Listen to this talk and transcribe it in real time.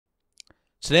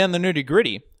Today on the Nerdy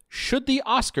Gritty, should the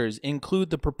Oscars include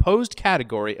the proposed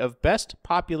category of Best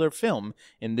Popular Film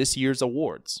in this year's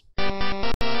awards?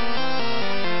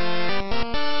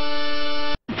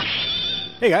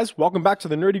 Hey guys, welcome back to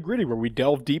the Nerdy Gritty, where we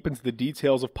delve deep into the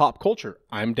details of pop culture.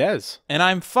 I'm Dez. And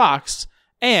I'm Fox,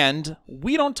 and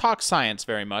we don't talk science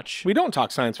very much. We don't talk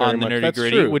science very much. On the Nerdy That's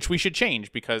Gritty, true. which we should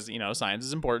change because, you know, science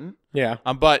is important. Yeah.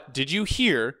 But did you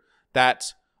hear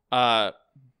that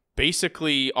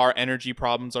basically our energy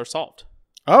problems are solved?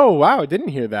 Oh, wow, I didn't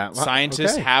hear that.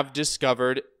 Scientists Okay. have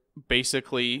discovered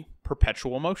basically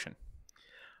perpetual motion.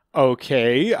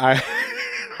 Okay.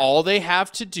 All they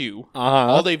have to do,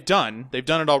 all they've done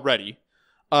it already.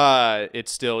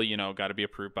 It's still, you know, got to be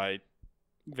approved by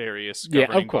various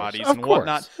governing bodies and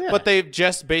whatnot. Yeah. But they've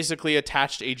just basically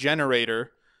attached a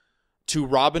generator to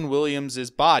Robin Williams'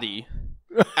 body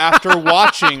after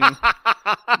watching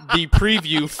the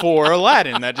preview for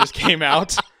Aladdin that just came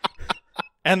out,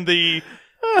 and the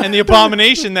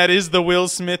abomination that is the Will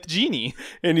Smith genie,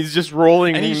 and he's just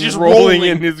rolling, and he's just rolling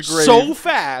in his grave so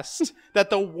fast that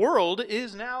the world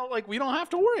is now like, we don't have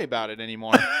to worry about it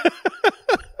anymore.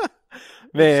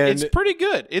 Man, it's pretty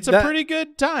good. It's a pretty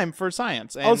good time for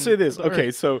science. I'll say this.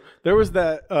 Okay, so there was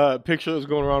that picture that was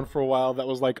going around for a while that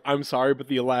was like, I'm sorry, but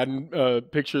the Aladdin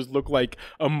pictures look like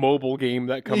a mobile game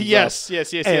that comes up. Yes.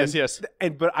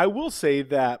 But I will say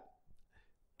that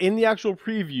in the actual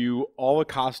preview, all the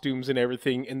costumes and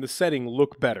everything in the setting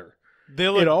look better. They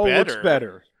look It all better. looks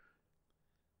better.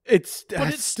 It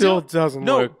still doesn't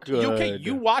look good. Okay,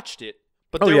 you watched it,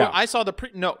 but I saw the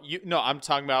I'm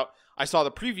talking about. I saw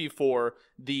the preview for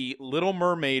the Little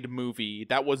Mermaid movie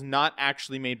that was not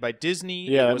actually made by Disney.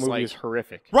 Yeah, it was that movie is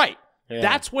horrific. Right. Yeah.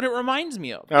 That's what it reminds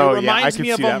me of. Oh, it reminds me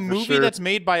of a movie sure. that's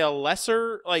made by a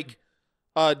lesser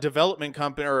development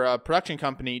company or a production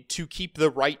company to keep the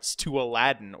rights to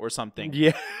Aladdin or something.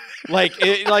 Yeah.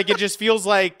 it just feels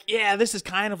like, yeah, this is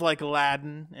kind of like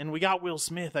Aladdin, and we got Will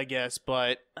Smith, I guess,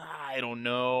 but I don't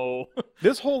know.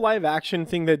 This whole live action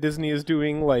thing that Disney is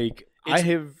doing, like, I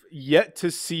have yet to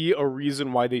see a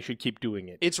reason why they should keep doing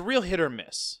it. It's real hit or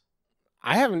miss.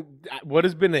 I haven't. What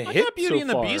has been a hit Beauty so and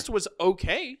the far? Beast was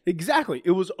okay. Exactly,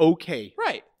 it was okay.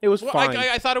 Right. It was fine.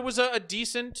 I thought it was a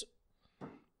decent.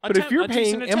 But if you're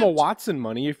paying Emma Watson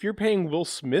money, if you're paying Will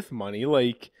Smith money,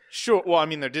 like, sure. Well, I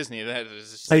mean, they're Disney.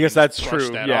 I guess that's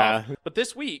true. Yeah. But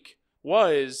this week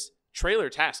was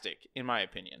trailer-tastic, in my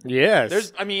opinion.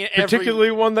 Yes. Particularly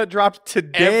one that dropped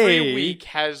today. Every week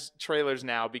has trailers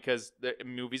now because the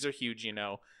movies are huge, you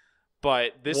know.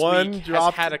 But this one week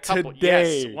dropped has had a couple.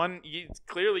 Today. Yes, one.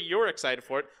 Clearly, you're excited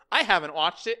for it. I haven't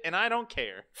watched it, and I don't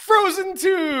care. Frozen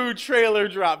 2 trailer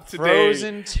dropped today.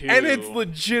 Frozen 2. And it's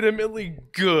legitimately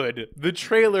good. The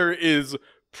trailer is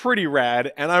pretty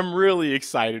rad, and I'm really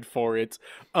excited for it.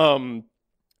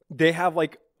 They have,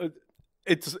 like,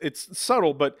 it's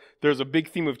subtle, but there's a big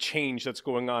theme of change that's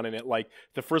going on in it. Like,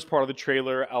 the first part of the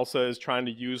trailer, Elsa is trying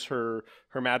to use her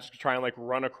magic to try and, like,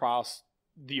 run across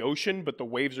the ocean, but the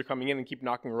waves are coming in and keep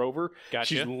knocking her over. Gotcha.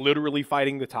 She's literally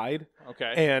fighting the tide.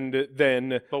 Okay. And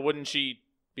then... But wouldn't she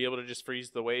be able to just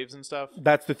freeze the waves and stuff?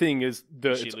 That's the thing, is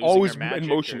it's always in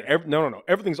motion. No.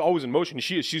 Everything's always in motion.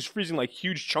 She's freezing, like,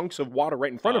 huge chunks of water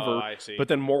right in front of her. I see. But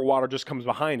then more water just comes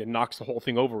behind and knocks the whole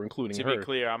thing over, including her. To be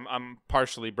clear, I'm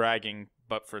partially bragging,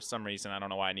 but for some reason, I don't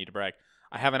know why I need to brag.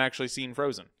 I haven't actually seen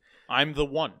Frozen. I'm the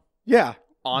one. Yeah.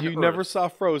 On you Earth never saw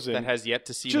Frozen. that has yet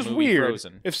to see Just the movie weird.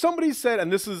 Frozen. If somebody said,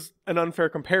 and this is an unfair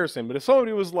comparison, but if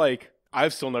somebody was like,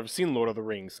 I've still never seen Lord of the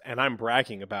Rings, and I'm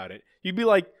bragging about it, you'd be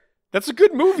like, that's a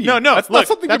good movie. No, that's not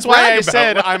something that's to why brag I about.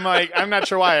 said I'm not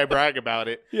sure why I brag about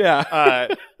it.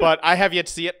 Yeah. But I have yet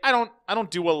to see it. I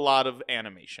don't do a lot of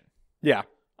animation. Yeah.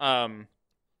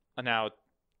 Now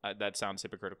that sounds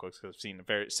hypocritical because I've seen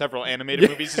several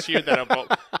animated movies this year that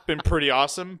have been pretty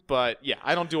awesome. But yeah,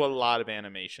 I don't do a lot of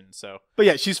animation. So. But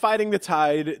yeah, she's fighting the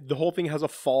tide. The whole thing has a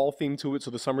fall theme to it,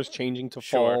 so the summer's changing to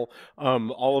fall.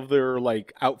 All of their,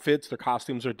 like, outfits, their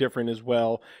costumes are different as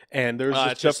well, and there's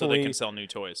just so definitely they can sell new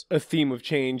toys. A theme of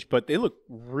change. But they look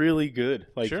really good.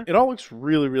 Like, sure. It all looks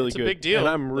really, really it's good. A big deal, and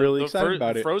I'm really excited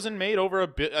about it. Frozen made over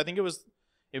I think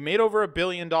it made over $1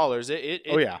 billion.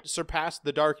 It surpassed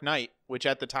The Dark Knight, which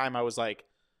at the time I was like.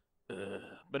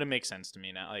 But it makes sense to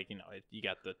me now. Like, you know, you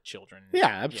got the children. Yeah,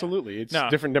 absolutely. It's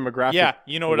different demographic. Yeah,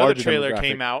 you know what other trailer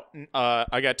came out?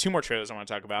 I got 2 more trailers I want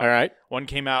to talk about. All right. One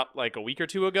came out like a week or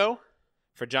 2 ago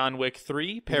for John Wick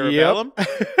 3, Parabellum.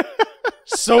 Yep.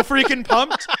 So freaking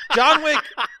pumped. John Wick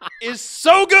is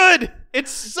so good.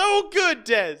 It's so good,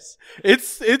 Des.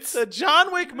 It's The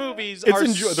John Wick movies are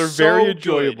they're so very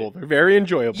enjoyable. good. They're very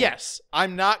enjoyable. Yes,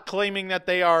 I'm not claiming that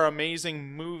they are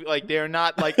amazing movie. Like they're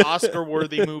not like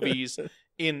Oscar-worthy movies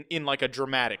in like a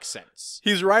dramatic sense.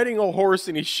 He's riding a horse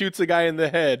and he shoots a guy in the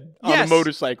head on a Yes.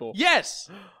 motorcycle. Yes,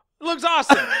 it looks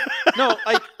awesome. No,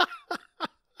 like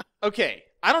okay,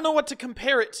 I don't know what to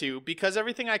compare it to because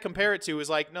everything I compare it to is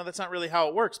like, no, that's not really how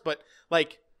it works. But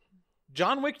like,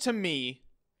 John Wick to me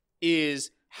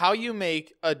is how you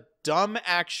make a dumb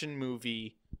action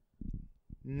movie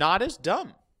not as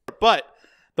dumb. But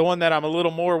the one that I'm a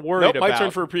little more worried about. My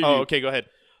turn for a preview. Oh, okay, go ahead.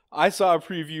 I saw a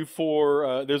preview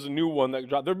for there's a new one that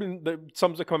dropped.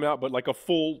 Some that coming out, but like a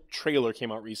full trailer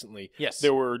came out recently. Yes.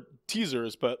 There were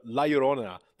teasers, but La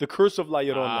Llorona, The Curse of La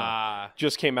Llorona,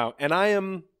 just came out, and I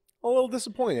am a little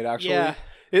disappointed actually. Yeah.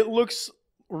 It looks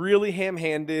really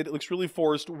ham-handed. It looks really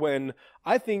forced when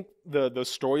I think the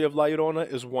story of La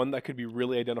Llorona is one that could be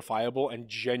really identifiable and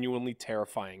genuinely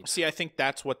terrifying. See, I think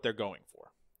that's what they're going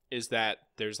for, is that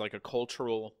there's like a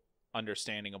cultural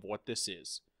understanding of what this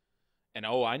is. And,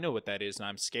 oh, I know what that is, and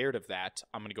I'm scared of that.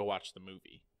 I'm going to go watch the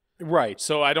movie. Right.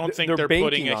 So I don't think they're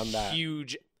putting a on that.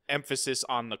 huge emphasis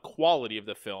on the quality of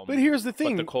the film. But here's the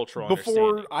thing. The cultural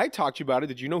Before understanding. I talked to you about it,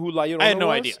 did you know who La Llorona was? I had no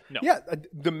idea. No. Yeah,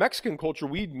 the Mexican culture,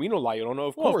 we know La Llorona,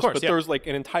 of course. But there's like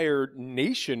an entire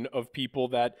nation of people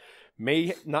that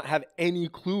may not have any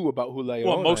clue about who La Llorona is.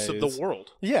 Well, most of the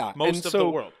world. Yeah. Most of the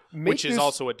world. Which is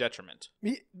also a detriment.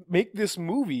 Make this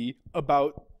movie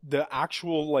about the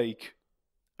actual, like,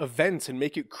 events and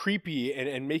make it creepy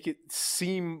and make it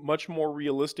seem much more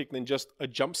realistic than just a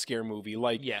jump scare movie.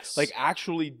 Like, yes. Like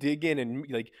actually dig in and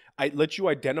like I let you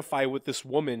identify with this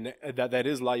woman that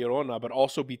is La Llorona, but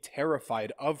also be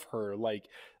terrified of her. Like,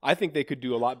 I think they could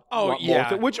do a lot more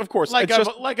with it, which of course, like I've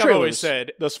always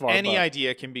said, thus far, any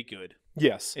idea can be good.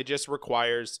 Yes. It just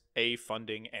requires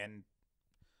funding and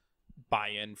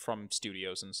buy-in from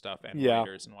studios and stuff and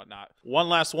writers and whatnot. One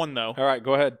last one though. All right,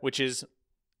 go ahead. Which is,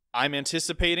 I'm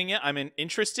anticipating it. I'm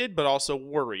interested, but also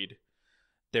worried.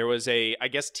 There was I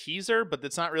guess, teaser, but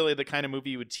it's not really the kind of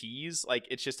movie you would tease. Like,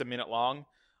 it's just a minute long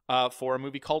for a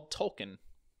movie called Tolkien.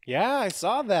 Yeah, I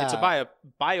saw that. It's a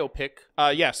biopic.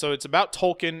 Yeah, so it's about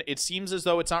Tolkien. It seems as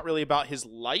though it's not really about his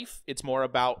life. It's more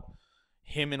about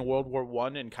him in World War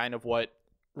I and kind of what,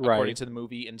 according to the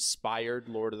movie, inspired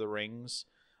Lord of the Rings.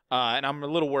 And I'm a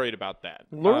little worried about that.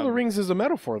 Lord of the Rings is a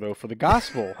metaphor, though, for the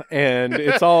gospel, and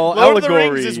it's all Lord allegory.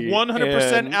 Lord of the Rings is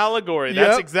 100% allegory.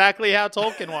 That's exactly how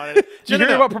Tolkien wanted it. Did you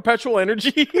hear about perpetual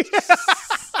energy?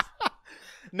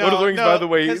 No, Lord of the Rings, by the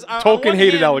way, Tolkien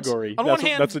hated allegory.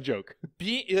 That's a joke.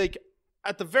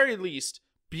 At the very least,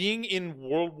 being in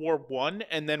World War I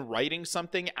and then writing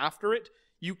something after it,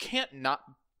 you can't not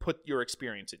put your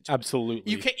experience into it.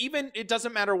 Absolutely. You can it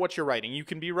doesn't matter what you're writing. You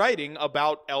can be writing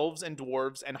about elves and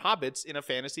dwarves and hobbits in a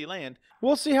fantasy land.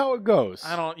 We'll see how it goes.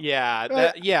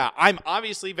 I'm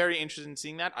obviously very interested in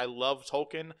seeing that. I love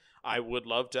Tolkien. I would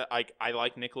love to. I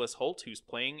like Nicholas Hoult, who's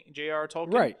playing J.R.R.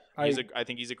 Tolkien. Right. I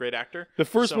think he's a great actor. The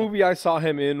first movie I saw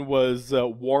him in was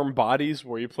Warm Bodies,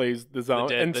 where he plays the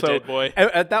zombie. The dead boy.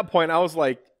 At that point, I was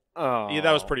like, oh. Yeah,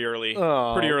 that was pretty early.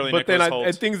 But Nicholas then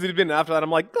Hoult. things that had been after that,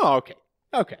 I'm like, oh, okay.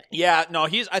 Okay. Yeah, no,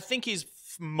 I think he's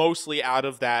mostly out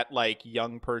of that, like,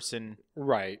 young person.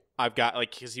 Right. I've got,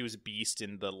 like, because he was Beast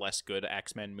in the less good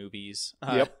X-Men movies.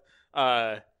 Yep.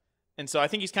 And so I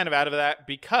think he's kind of out of that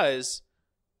because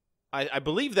I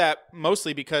believe that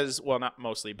mostly because, well, not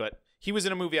mostly, but he was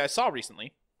in a movie I saw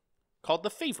recently called The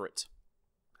Favorite.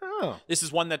 Oh. This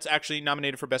is one that's actually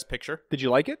nominated for Best Picture. Did you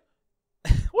like it?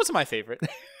 It wasn't my favorite.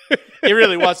 It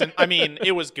really wasn't. I mean,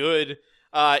 it was good.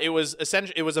 It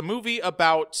was a movie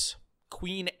about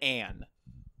Queen Anne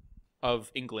of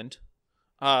England,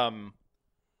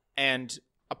 and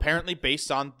apparently based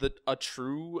on a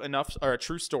true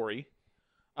story.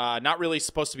 Not really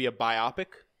supposed to be a biopic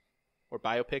or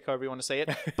biopic, however you want to say it,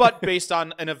 but based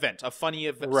on an event, a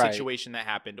funny situation that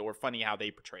happened, or funny how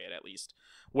they portray it at least,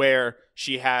 where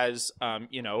she has,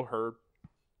 her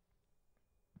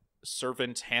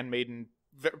servant, handmaiden,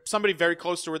 somebody very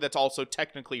close to her that's also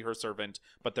technically her servant,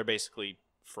 but they're basically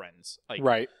friends.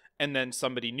 Right. And then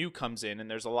somebody new comes in,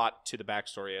 and there's a lot to the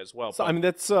backstory as well. So, I mean,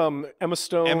 that's Emma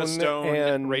Stone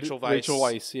and Rachel Weisz. Rachel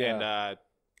Weisz, yeah. And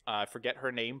I forget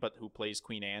her name, but who plays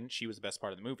Queen Anne. She was the best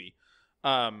part of the movie.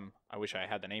 I wish I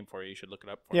had the name for you. You should look it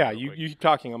up for me. Yeah, you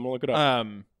talking. I'm going to look it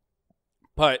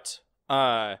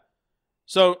up.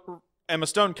 So Emma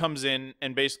Stone comes in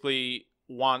and basically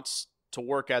wants to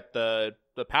work at the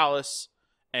palace.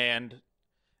 And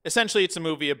essentially, it's a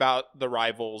movie about the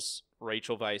rivals,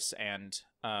 Rachel Weisz and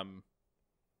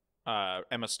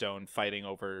Emma Stone fighting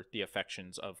over the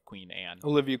affections of Queen Anne.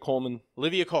 Olivia Colman.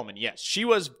 Olivia Colman, yes, she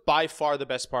was by far the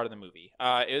best part of the movie.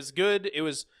 It was good. It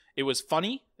was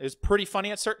funny. It was pretty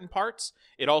funny at certain parts.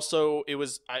 It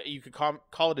was you could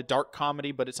call it a dark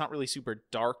comedy, but it's not really super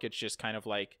dark. It's just kind of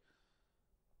like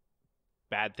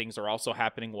bad things are also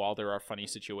happening while there are funny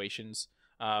situations.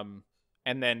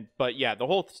 But yeah, the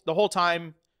whole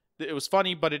time it was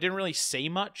funny, but it didn't really say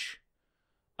much.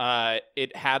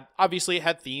 It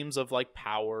had themes of like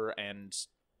power and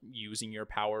using your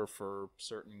power for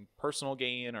certain personal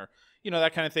gain or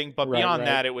that kind of thing. But beyond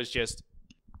that, it was just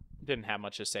didn't have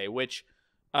much to say, which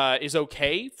is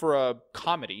okay for a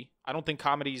comedy. I don't think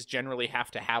comedies generally have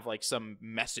to have like some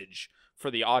message for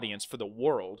the audience, for the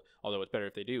world, although it's better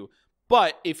if they do.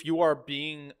 But if you are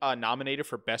being nominated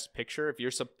for Best Picture, if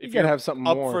you're gotta have something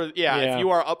up more. if you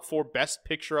are up for Best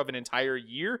Picture of an entire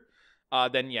year,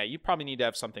 then yeah, you probably need to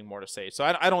have something more to say. So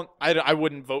I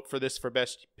wouldn't vote for this for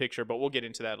Best Picture, but we'll get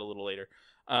into that a little later.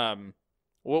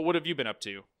 What have you been up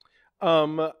to?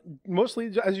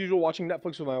 Mostly as usual, watching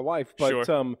Netflix with my wife. But sure,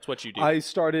 that's what you do. I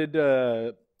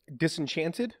started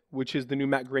Disenchanted, which is the new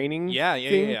Matt Groening. Yeah.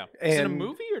 And is it a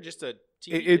movie or just a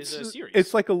TV? It's a series.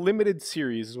 It's like a limited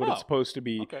series, is what it's supposed to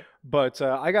be. Okay. But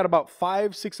I got about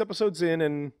 5-6 episodes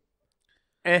in,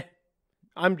 and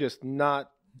I'm just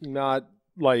not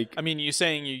like. I mean, you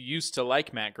saying you used to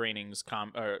like Matt Groening's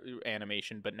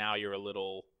animation, but now you're a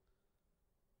little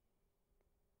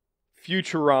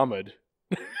Futurama.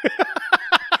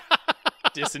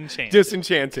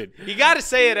 Disenchanted. You got to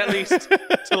say it at least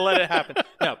to let it happen.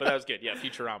 No, but that was good. Yeah,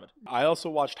 Futurama. I also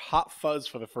watched Hot Fuzz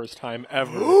for the first time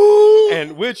ever,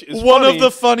 and which is one funny. of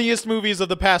the funniest movies of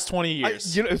the past 20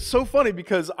 years. It's so funny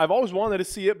because I've always wanted to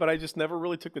see it, but I just never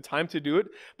really took the time to do it.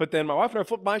 But then my wife and I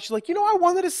flipped by. She's like, I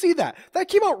wanted to see that. That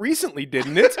came out recently,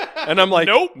 didn't it? And I'm like,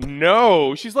 Nope.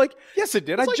 No. She's like, yes, it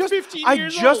did. It's I like 15 I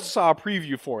years just old. saw a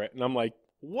preview for it, and I'm like,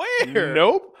 where?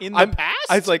 Nope. In the past?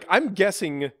 I was like, I'm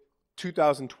guessing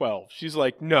 2012. She's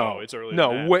like, no, it's earlier no,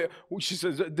 than that. wait. She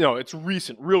says, no, it's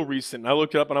recent, real recent. And I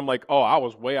looked it up, and I'm like, oh, I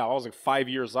was way out. I was like 5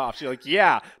 years off. She's like,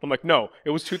 yeah. I'm like, no, it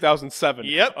was 2007.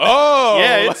 Yep. Oh,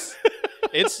 yeah.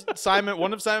 It's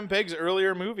one of Simon Pegg's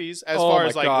earlier movies as far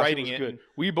as like writing it. Good.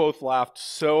 We both laughed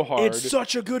so hard. It's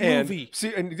such a good movie.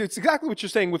 See, and it's exactly what you're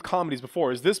saying with comedies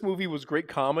before. Is this movie was great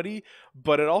comedy,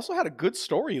 but it also had a good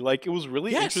story. Like it was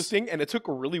really interesting, and it took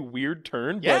a really weird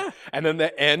turn. And then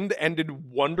the end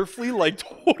ended wonderfully, like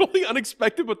totally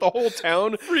unexpected. But the whole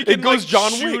town, it goes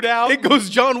John Wick. It goes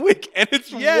John Wick, and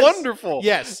it's wonderful.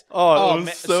 Yes. Oh, it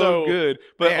was so good.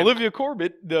 But man. Olivia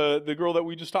Corbett, the girl that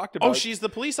we just talked about. Oh, she's the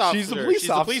police officer. She's the police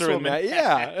officer in that.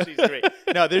 Yeah. She's great.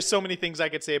 No, there's so many things I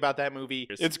could say about that movie.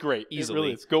 It's great. Easily. It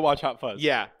really is. Go watch Hot Fuzz.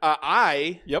 Yeah.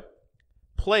 I Yep.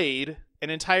 played an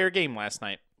entire game last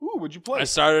night. Ooh, what'd you play? I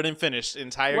started and finished an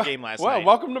entire game last night. Wow,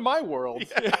 welcome to my world.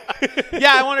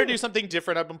 Yeah, I wanted to do something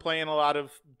different. I've been playing a lot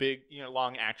of big,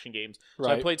 long action games. So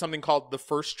Right. I played something called The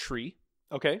First Tree.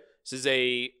 Okay. This is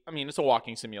it's a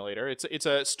walking simulator. It's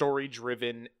a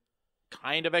story-driven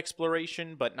kind of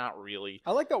exploration, but not really.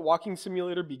 I like that walking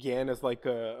simulator began as like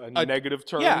a negative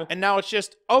term. Yeah, and now it's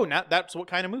just, now that's what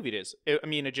kind of movie it is.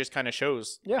 It just kind of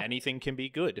shows anything can be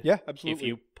good. Yeah, absolutely. If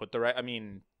you put the right,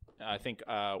 I think,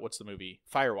 what's the movie?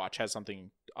 Firewatch has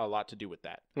a lot to do with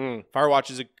that.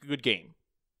 Firewatch is a good game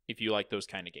if you like those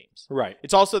kind of games. Right.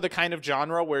 It's also the kind of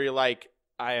genre where you're like,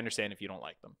 I understand if you don't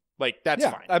like them. Like, that's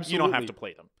fine. Absolutely. You don't have to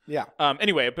play them. Yeah.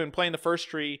 Anyway, I've been playing The First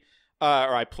Tree,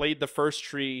 or I played The First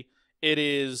Tree. It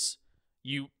is,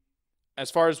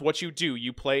 as far as what you do,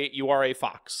 you are a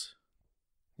fox.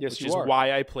 Yes, which you is are.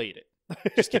 why I played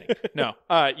it. Just kidding. No.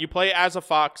 You play as a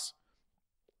fox,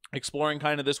 exploring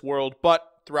kind of this world, but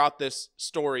throughout this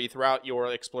story, throughout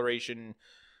your exploration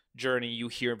journey, you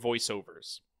hear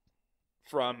voiceovers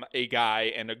from a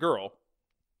guy and a girl.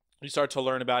 You start to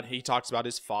learn he talks about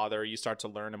his father. You start to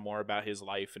learn more about his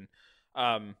life,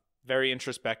 and very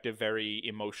introspective, very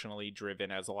emotionally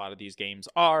driven, as a lot of these games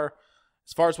are.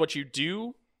 As far as what you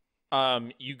do,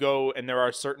 you go, and there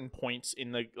are certain points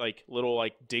in the little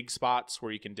dig spots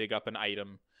where you can dig up an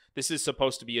item. This is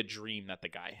supposed to be a dream that the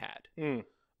guy had,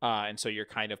 and so you're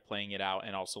kind of playing it out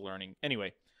and also learning.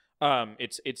 Anyway,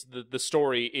 it's the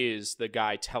story is the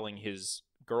guy telling his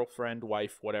girlfriend,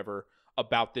 wife, whatever,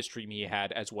 about this dream he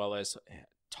had, as well as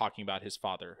talking about his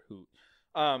father, who,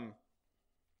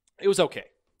 it was okay.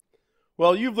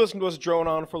 Well, you've listened to us drone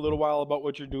on for a little while about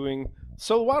what you're doing,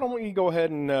 so why don't we go ahead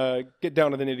and get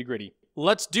down to the nitty-gritty?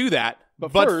 Let's do that.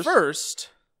 But first,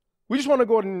 we just want to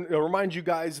go ahead and remind you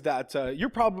guys that you're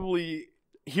probably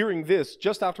hearing this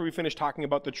just after we finished talking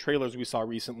about the trailers we saw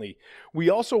recently. We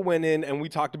also went in and we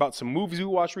talked about some movies we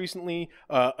watched recently,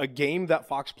 a game that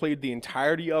Fox played the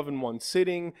entirety of in one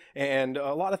sitting, and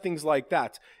a lot of things like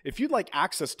that. If you'd like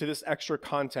access to this extra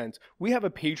content, we have a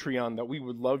Patreon that we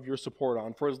would love your support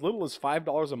on. For as little as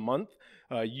 $5 a month,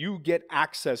 you get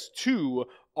access to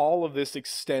all of this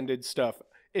extended stuff.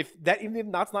 Even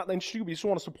if that's not interesting, you just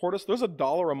want to support us, there's a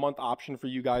 $1 a month option for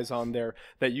you guys on there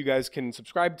that you guys can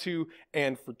subscribe to,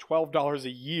 and for $12 a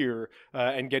year,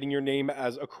 and getting your name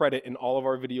as a credit in all of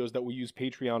our videos that we use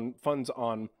Patreon funds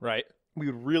on. Right. We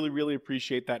would really, really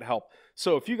appreciate that help.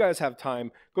 So if you guys have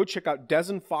time, go check out Dez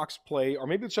and Fox Play, or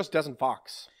maybe it's just Dez and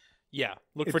Fox. Yeah,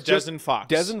 look for Dez and Fox.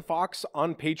 Dez and Fox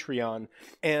on Patreon,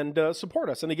 and support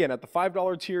us. And again, at the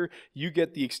 $5 tier, you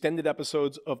get the extended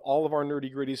episodes of all of our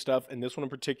nerdy gritty stuff. And this one in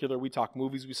particular, we talk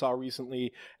movies we saw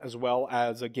recently, as well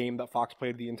as a game that Fox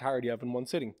played the entirety of in one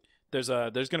sitting. There's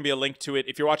going to be a link to it.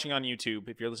 If you're watching on YouTube,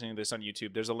 if you're listening to this on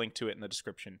YouTube, there's a link to it in the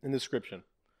description.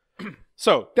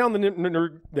 So down to the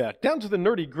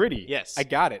nerdy gritty. Yes, I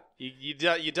got it.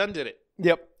 You done did it.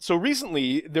 Yep. So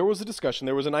recently, there was a discussion.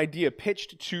 There was an idea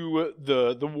pitched to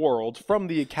the world from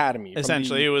the Academy.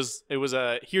 Essentially, it was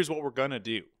a here's what we're gonna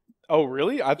do. Oh,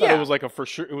 really? I thought it was like a for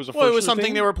sure. It was a. Well, it was sure something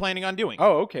thing? they were planning on doing.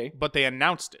 Oh, okay. But they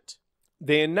announced it.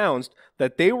 They announced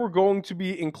that they were going to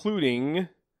be including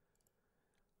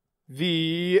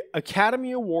the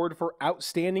Academy Award for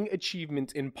Outstanding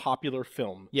Achievement in Popular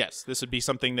Film. Yes, this would be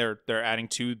something they're adding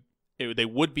to. They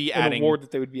would be An adding award that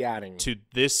they would be adding to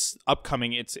this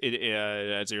upcoming. As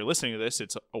you're listening to this,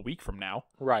 it's a week from now.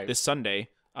 Right. This Sunday.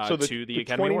 So to the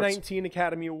Academy 2019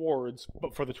 Academy Awards,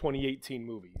 but for the 2018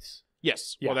 movies.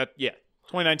 Yes. Yeah. Well,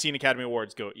 2019 Academy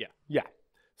Awards go. Yeah. Yeah.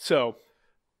 So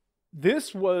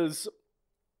this was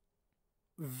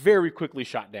very quickly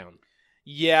shot down.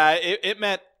 Yeah, it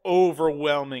met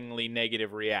overwhelmingly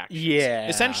negative reactions. Yeah.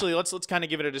 Essentially, let's kind of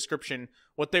give it a description.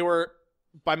 What they were,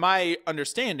 by my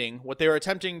understanding, what they were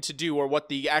attempting to do, or what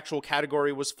the actual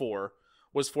category was for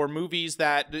movies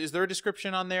that, is there a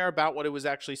description on there about what it was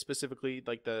actually specifically,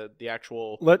 like the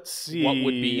actual, let's see, what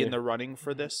would be in the running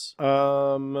for this?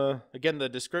 Again,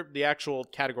 the actual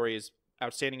category is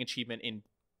outstanding achievement in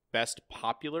best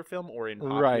popular film or in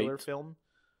popular film.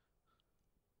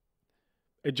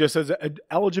 It just says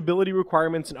eligibility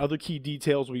requirements and other key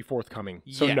details will be forthcoming.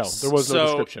 So yes. No, there was no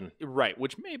description. Right,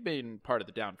 which may have been part of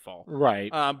the downfall.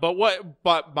 Right.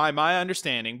 But by my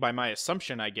understanding, by my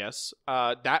assumption, I guess,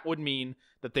 that would mean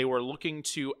that they were looking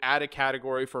to add a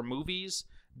category for movies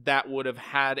that would have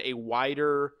had a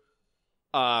wider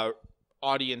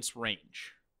audience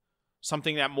range.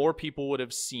 Something that more people would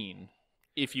have seen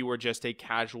if you were just a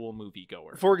casual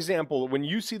moviegoer. For example, when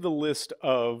you see the list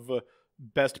of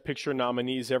Best Picture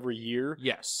nominees every year.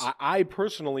 Yes. I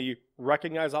personally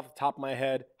recognize off the top of my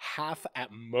head half at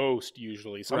most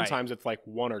usually. Sometimes it's like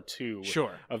one or two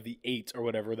of the 8 or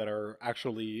whatever that are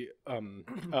actually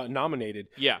nominated.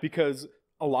 Yeah. Because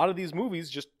a lot of these movies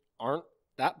just aren't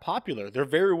that popular. They're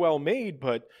very well made,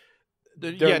 but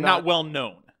they're not well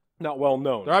known. Not well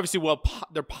known. They're obviously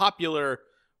they're popular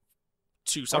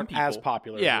to some people. As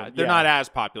popular. Yeah, they're not as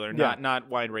popular, not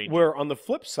wide ranging. Where on the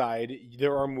flip side,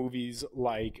 there are movies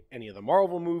like any of the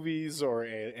Marvel movies or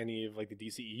any of like the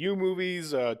DCEU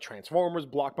movies, Transformers,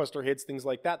 blockbuster hits, things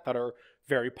like that are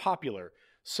very popular.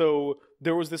 So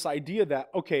there was this idea that,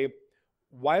 okay,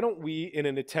 why don't we, in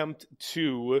an attempt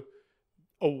to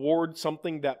award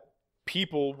something that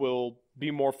people will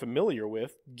be more familiar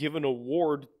with, give an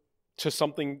award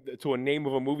to a name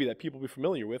of a movie that people will be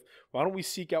familiar with, why don't we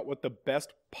seek out what the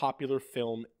best popular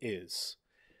film is?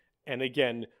 And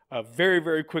again, very,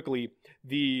 very quickly,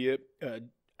 the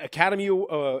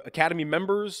Academy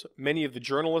members, many of the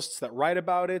journalists that write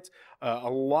about it, a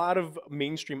lot of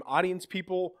mainstream audience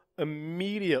people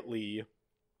immediately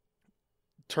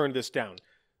turned this down.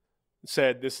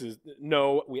 Said,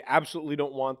 no, we absolutely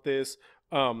don't want this.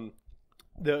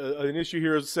 An issue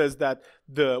here says that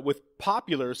with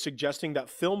popular suggesting that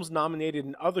films nominated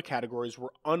in other categories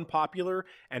were unpopular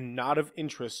and not of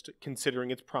interest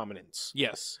considering its prominence.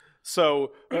 Yes.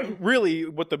 So really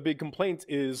what the big complaint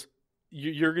is,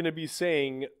 you're going to be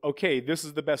saying, okay, this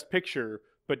is the best picture,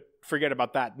 but forget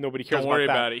about that. Nobody cares about that. Don't worry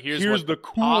about it. Here's the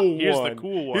cool one. Here's the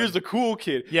cool one. Here's the cool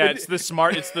kid. Yeah, it's the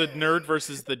nerd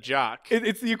versus the jock.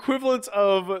 It's the equivalent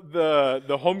of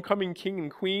the homecoming king and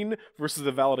queen versus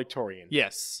the valedictorian.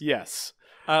 Yes. Yes.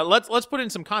 Let's put in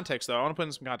some context, though. I want to put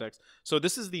in some context. So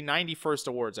this is the 91st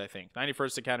awards, I think.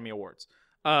 91st Academy Awards.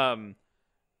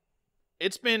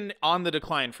 It's been on the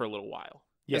decline for a little while.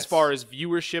 Yes. As far as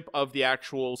viewership of the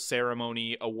actual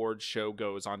ceremony awards show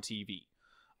goes on TV.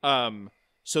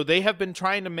 So they have been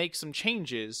trying to make some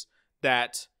changes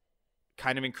that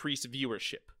kind of increase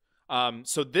viewership.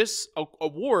 So this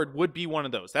award would be one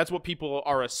of those. That's what people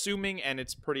are assuming, and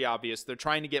it's pretty obvious. They're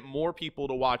trying to get more people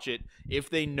to watch it if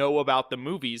they know about the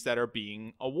movies that are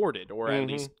being awarded, or at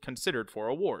least considered for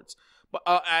awards. But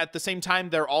at the same time,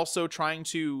 they're also trying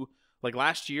to, like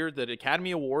last year, the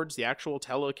Academy Awards, the actual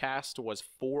telecast was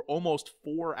almost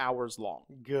 4 hours long.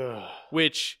 Gah.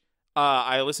 Which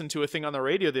I listened to a thing on the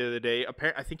radio the other day.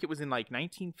 I think it was in like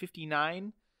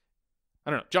 1959. I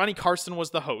don't know. Johnny Carson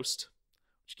was the host,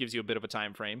 which gives you a bit of a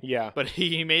time frame. Yeah. But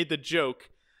he made the joke,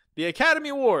 the Academy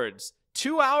Awards,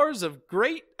 2 hours of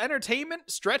great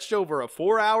entertainment stretched over a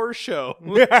 4-hour show.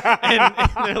 and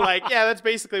they're like, yeah, that's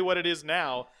basically what it is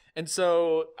now. And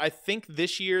so I think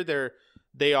this year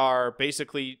they are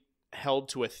basically held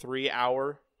to a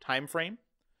 3-hour time frame.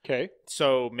 Okay.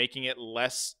 So making it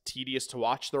less tedious to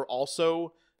watch. They're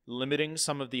also limiting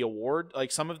some of the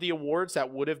awards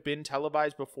that would have been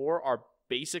televised before are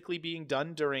basically being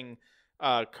done during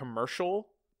commercial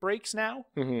breaks now.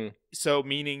 So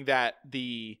meaning that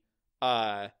the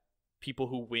people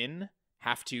who win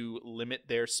have to limit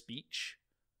their speech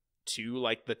to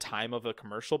like the time of a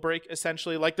commercial break,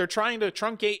 essentially. Like they're trying to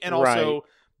truncate and also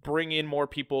bring in more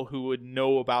people who would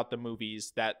know about the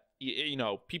movies, that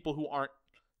people who aren't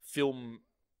film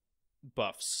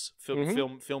buffs,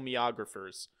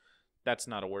 filmiographers. That's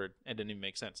not a word. It didn't even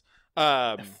make sense.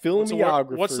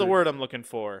 Filmographer. What's the word I'm looking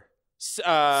for?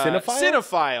 Cinephile?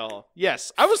 Cinephile.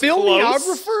 Yes, I was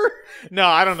filmographer. Close. No,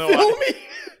 I don't know.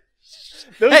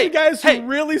 Those are the guys who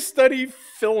really study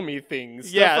filmy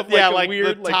things. Yeah, like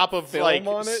weird, the top of film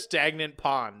on it. Stagnant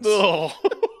ponds. Oh.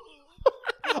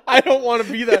 I don't want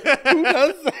to be that. Who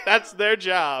does that? That's their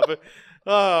job.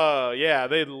 Oh yeah,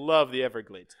 they love the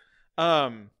Everglades.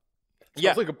 Sounds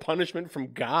like a punishment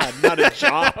from God, not a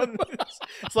job.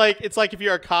 It's like if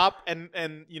you're a cop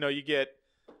and you get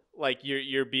like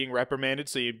you're being reprimanded,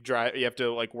 so you have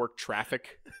to like work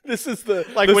traffic. This is the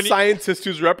scientist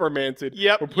who's reprimanded.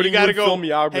 Yep, we're putting you gotta go.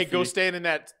 filmography. Hey, go stand in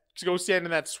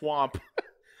that swamp.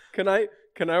 Can I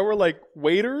wear like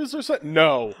waders or something?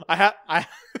 No, I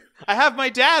have my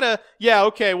data. Yeah,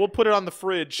 okay, we'll put it on the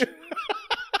fridge.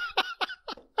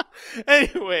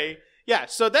 Anyway, yeah,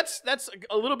 so that's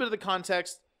a little bit of the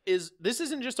context. This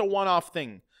isn't just a one-off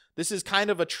thing. This is kind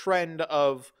of a trend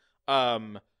of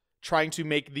trying to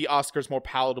make the Oscars more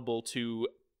palatable to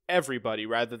everybody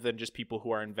rather than just people who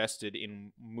are invested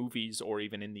in movies or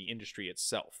even in the industry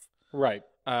itself. Right.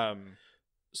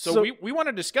 So we want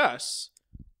to discuss,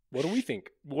 what do we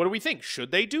think? What do we think?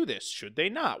 Should they do this? Should they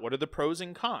not? What are the pros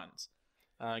and cons?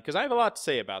 Because I have a lot to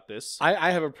say about this.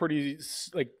 I have a pretty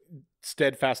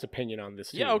steadfast opinion on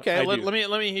this too. Yeah, okay. Let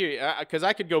me hear you, because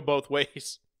I could go both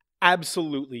ways.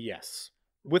 Absolutely, yes.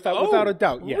 Without a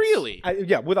doubt, yes. Really?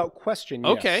 Without question,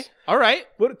 yes. Okay, all right.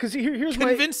 Because here's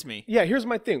Convince me. Yeah, here's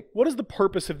my thing. What is the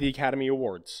purpose of the Academy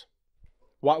Awards?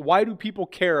 Why do people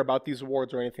care about these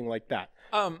awards or anything like that?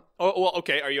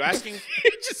 Okay. Are you asking?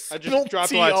 I just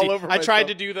dropped all over myself. I tried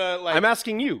to do the like. I'm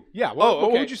asking you. Yeah.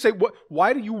 What would you say?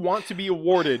 Why do you want to be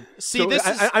awarded? See,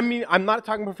 I mean, I'm not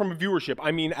talking about from a viewership.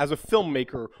 I mean, as a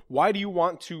filmmaker, why do you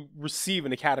want to receive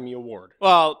an Academy Award?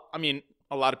 Well, I mean,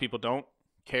 a lot of people don't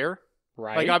care.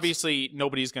 Right. Like, obviously,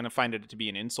 nobody's going to find it to be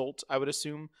an insult, I would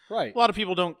assume. Right. A lot of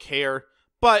people don't care.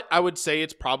 But I would say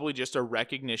it's probably just a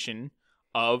recognition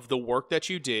of the work that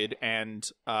you did and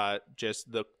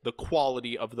just the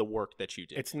quality of the work that you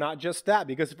did. It's not just that,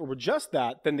 because if it were just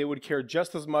that, then they would care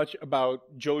just as much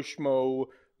about Joe Schmo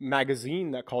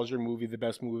magazine that calls your movie the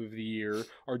best movie of the year,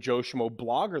 or Joe Schmo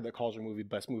blogger that calls your movie the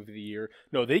best movie of the year.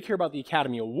 No, they care about the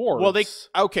Academy Awards.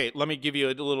 Well, okay, let me give you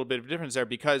a little bit of difference there,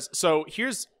 because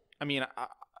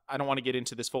I don't want to get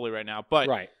into this fully right now, but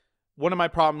one of my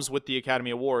problems with the Academy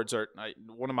Awards, or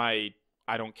one of my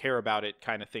I don't care about it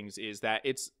kind of things, is that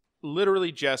it's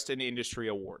literally just an industry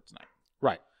awards night.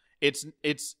 Right. It's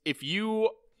if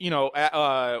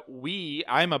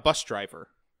I'm a bus driver,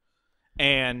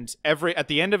 and at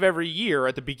the end of every year,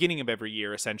 at the beginning of every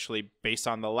year, essentially based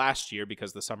on the last year,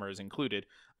 because the summer is included,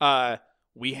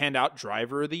 we hand out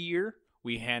driver of the year.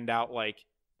 We hand out like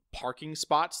parking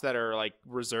spots that are like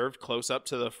reserved close up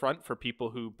to the front for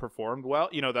people who performed well,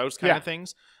 those kind of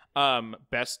things.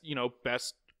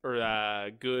 Best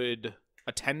or good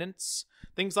attendance,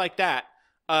 things like that.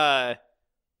 To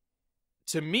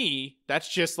me, that's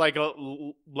just like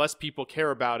less people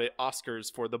care about it.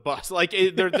 Oscars for the bus, like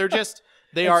they're just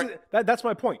That's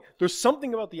my point. There's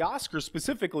something about the Oscars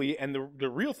specifically, and the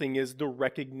real thing is the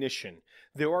recognition.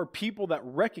 There are people that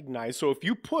recognize. So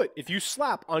if you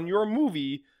slap on your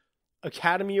movie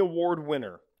Academy Award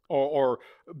winner, or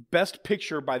Best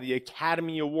Picture by the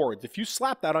Academy Awards. If you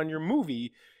slap that on your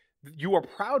movie, you are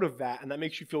proud of that, and that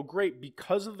makes you feel great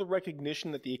because of the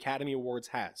recognition that the Academy Awards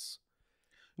has.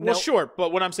 Well, sure,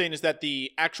 but what I'm saying is that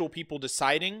the actual people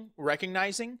deciding,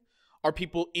 recognizing, are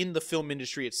people in the film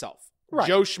industry itself. Right.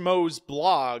 Joe Schmo's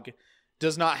blog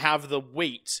does not have the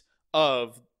weight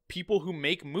of people who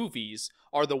make movies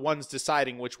are the ones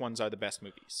deciding which ones are the best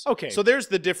movies. Okay. So there's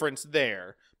the difference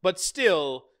there, but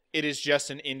still, it is just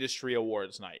an industry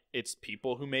awards night. It's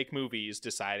people who make movies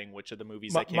deciding which of the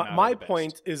movies that came out My are the best.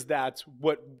 point is that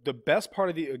what the best part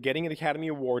of the getting an Academy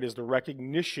Award is the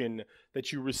recognition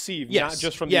that you receive, Yes. not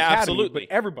just from the Yeah, Academy, absolutely.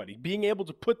 but everybody. Being able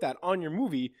to put that on your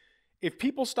movie, if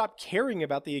people stop caring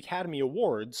about the Academy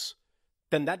Awards,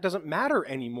 then that doesn't matter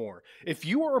anymore. If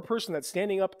you are a person that's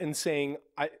standing up and saying,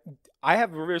 I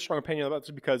have a very strong opinion about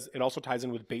this because it also ties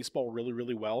in with baseball really,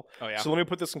 really well. Oh, yeah. So let me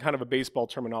put this in kind of a baseball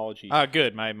terminology.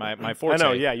 Good. My forte. I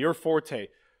know, yeah, your forte.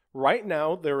 Right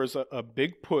now, there is a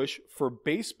big push for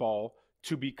baseball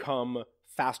to become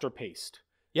faster paced.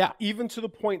 Yeah. Even to the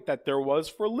point that there was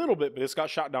for a little bit, but this got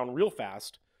shot down real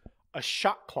fast, a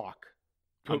shot clock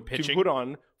to put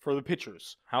on for the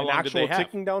pitchers. How An long did actual they have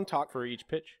ticking down clock. for each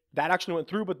pitch? That actually went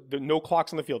through, but no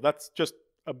clocks on the field. That's just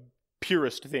a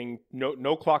purist thing.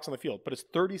 No clocks on the field, but it's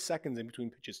 30 seconds in between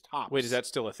pitches tops. Wait, is that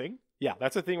still a thing? Yeah,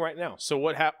 that's a thing right now. So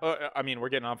what I mean, we're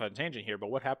getting off on a tangent here,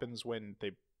 but what happens when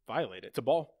they violate it? It's a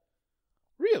ball.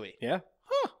 Really? Yeah.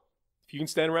 Huh. You can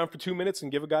stand around for 2 minutes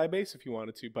and give a guy a base if you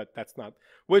wanted to, but that's not.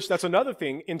 That's another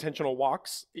thing. Intentional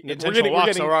walks. Intentional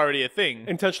walks are already a thing.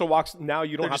 Intentional walks. Now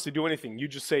you don't They're have to do anything. You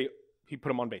just say he put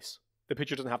him on base. The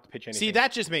pitcher doesn't have to pitch anything. See,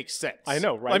 that just makes sense. I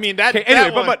know, right? I mean, that. Okay, anyway,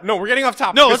 that one- but no, we're getting off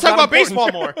topic. No, let's It's talk not about baseball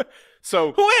important. more.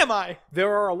 So Who am I?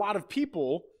 there are a lot of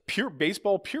people, pure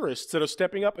baseball purists, that are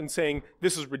stepping up and saying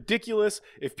this is ridiculous.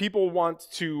 If people want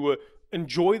to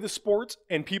enjoy the sport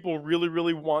and people really,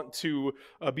 really want to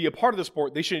be a part of the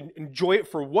sport, they should enjoy it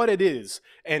for what it is,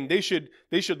 and they should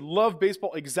love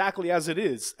baseball exactly as it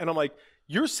is. And I'm like,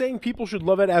 you're saying people should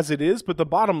love it as it is, but the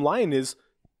bottom line is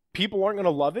people aren't going to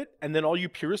love it, and then all you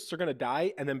purists are going to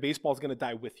die, and then baseball is going to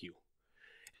die with you.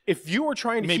 If you are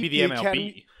trying to Maybe keep the MLB.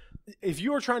 Academy, if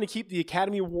you are trying to keep the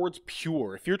Academy Awards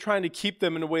pure, if you're trying to keep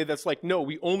them in a way that's like, no,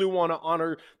 we only want to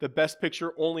honor the best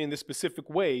picture only in this specific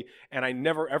way, and I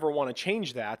never ever want to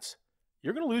change that,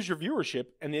 you're going to lose your viewership,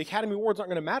 and the Academy Awards aren't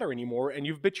going to matter anymore, and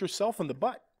you've bit yourself in the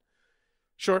butt.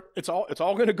 Sure. It's all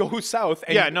going to go south.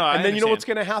 And, Yeah, no, I and then you know what's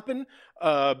understand. going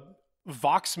to happen?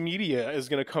 Vox Media is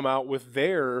going to come out with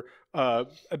their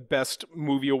best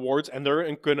movie awards, and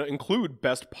they're going to include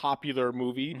best popular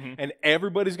movie, Mhm. and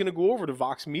everybody's going to go over to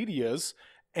Vox Media's,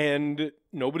 and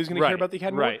nobody's going to care Right, about the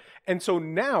Academy Award. right. And so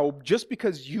now, just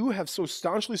because you have so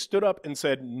staunchly stood up and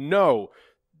said no,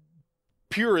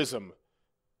 purism,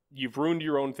 you've ruined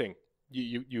your own thing.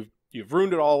 You've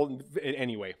ruined it all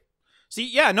anyway. See,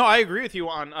 yeah, no, I agree with you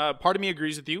on. Part of me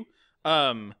agrees with you.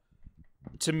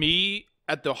 To me,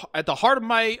 at the heart of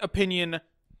my opinion,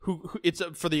 who it's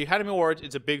for the Academy Awards,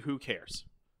 it's a big who cares,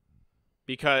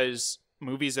 because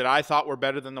movies that I thought were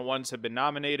better than the ones have been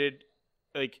nominated.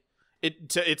 Like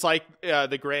it's like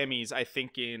the Grammys. I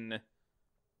think in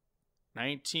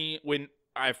in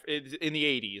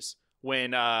the 80s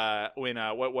when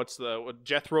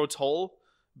Jethro Tull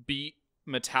beat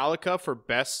Metallica for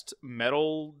best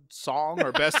metal song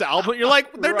or best album. You're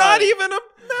like, they're not Right. even a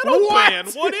metal What?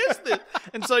 band. What is this?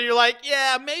 And so you're like,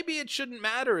 yeah, maybe it shouldn't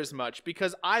matter as much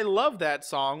because I love that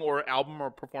song or album or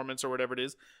performance or whatever it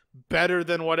is better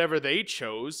than whatever they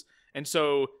chose. And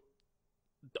so,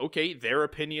 okay, their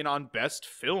opinion on best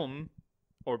film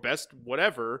or best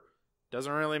whatever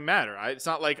doesn't really matter. It's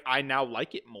not like I now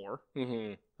like it more.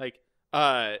 Mm-hmm. Like,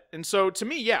 and so to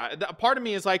me, yeah, a part of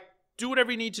me is like, do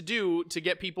whatever you need to do to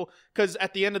get people, because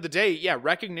at the end of the day, yeah,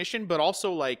 recognition, but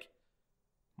also like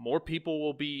more people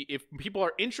will be, if people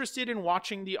are interested in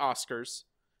watching the Oscars,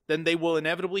 then they will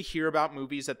inevitably hear about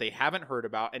movies that they haven't heard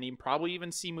about, and you probably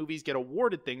even see movies get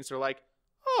awarded things. They're like,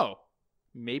 oh,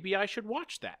 maybe I should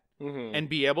watch that, Mm-hmm. and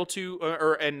be able to,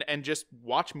 and just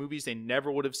watch movies they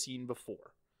never would have seen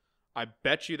before. I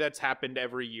bet you that's happened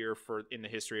every year in the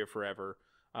history of forever.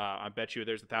 I bet you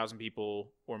there's 1,000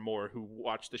 people or more who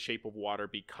watched The Shape of Water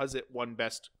because it won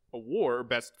Best Award,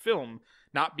 Best Film,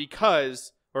 not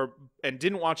because, and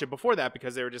didn't watch it before that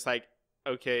because they were just like,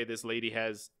 okay, this lady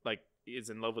is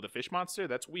in love with a fish monster?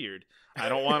 That's weird. I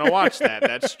don't want to watch that.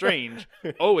 That's strange.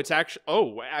 Oh, it's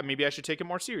actually, maybe I should take it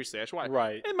more seriously. I should watch.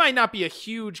 Right. It might not be a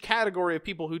huge category of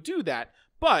people who do that,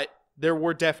 but there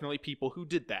were definitely people who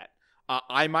did that.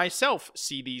 I myself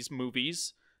see these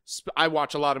movies. I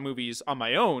watch a lot of movies on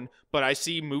my own, but I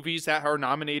see movies that are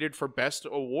nominated for Best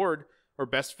Award or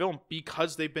best film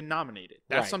because they've been nominated.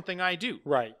 That's something I do.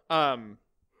 Right. And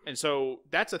so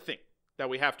that's a thing that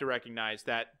we have to recognize,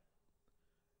 that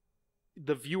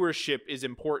the viewership is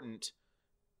important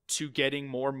to getting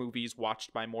more movies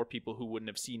watched by more people who wouldn't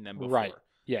have seen them before. Right.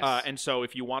 Yes. And so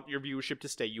if you want your viewership to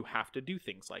stay, you have to do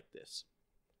things like this.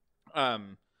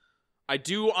 I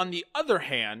do, on the other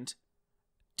hand,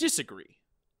 disagree.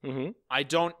 Mm-hmm. I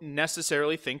don't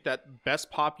necessarily think that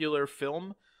best popular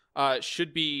film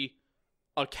should be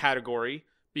a category,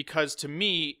 because to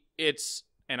me it's,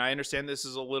 and I understand this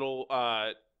is a little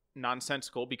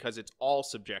nonsensical because it's all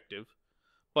subjective,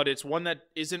 but it's one that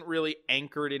isn't really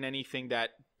anchored in anything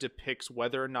that depicts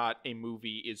whether or not a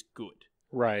movie is good.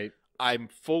 Right. I'm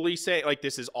fully saying, like,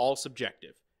 this is all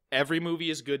subjective. Every movie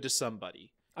is good to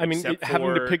somebody. I mean,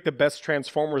 having to pick the best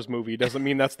Transformers movie doesn't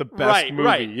mean that's the best movie.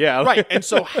 Right, yeah. Right. And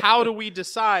so how do we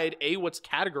decide, A, what's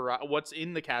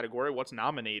in the category, what's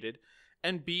nominated,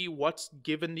 and B, what's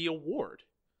given the award?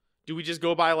 Do we just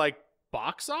go by, like,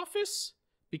 box office?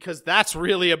 Because that's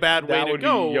really a bad way to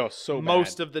go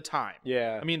most of the time.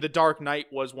 Yeah. I mean, The Dark Knight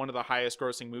was one of the highest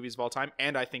grossing movies of all time,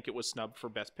 and I think it was snubbed for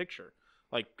Best Picture,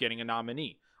 like getting a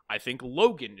nominee. I think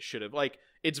Logan should have. Like,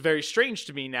 it's very strange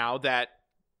to me now that,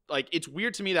 like, it's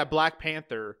weird to me that Black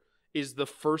Panther is the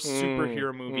first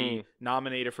superhero movie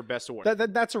nominated for Best Award.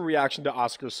 That's a reaction to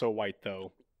Oscars So White,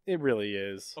 though. It really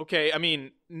is. Okay, I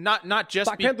mean, not just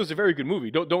Black Panther's a very good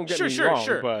movie. Don't get me wrong.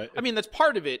 Sure. But I mean, that's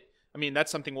part of it. I mean,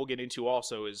 that's something we'll get into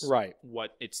also, is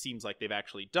what it seems like they've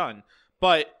actually done.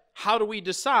 But how do we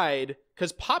decide?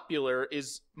 Because popular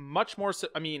is much more.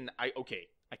 I mean, I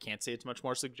can't say it's much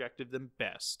more subjective than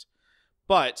best.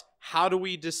 But how do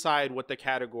we decide what the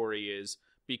category is?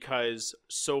 Because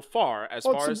so far,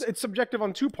 it's subjective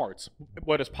on two parts: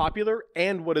 what is popular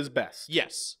and what is best.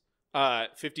 Yes.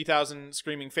 50,000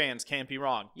 screaming fans can't be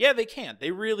wrong. Yeah, they can.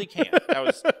 They really can. That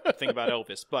was the thing about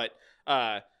Elvis. But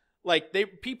like,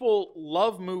 people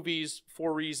love movies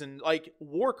for a reason. Like,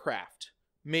 Warcraft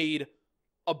made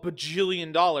 $1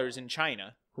 bajillion in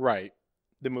China. Right.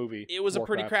 The movie. It was a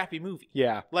pretty crappy movie.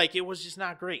 Yeah. Like, it was just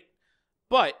not great.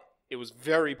 But it was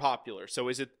very popular. So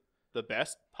is it the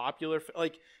best popular?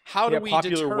 Like, how do we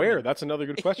popular determine? Where? That's another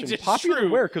good question. Popular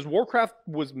where? Because Warcraft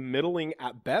was middling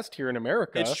at best here in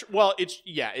America.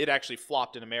 It actually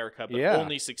flopped in America, but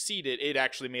only succeeded. It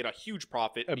actually made a huge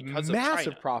profit because of China.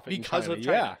 Massive profit because in China. of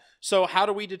China. Yeah. So how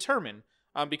do we determine?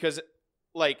 Because,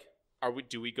 like,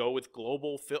 do we go with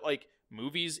global like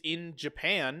movies in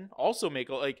Japan also make,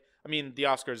 like, I mean, the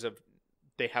Oscars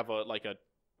have a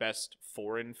best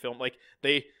foreign film, like,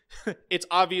 it's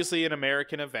obviously an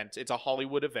American event, it's a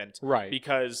Hollywood event, right?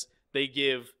 Because they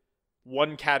give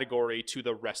one category to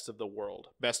the rest of the world,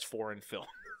 best foreign film.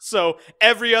 So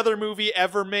every other movie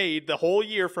ever made the whole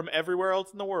year from everywhere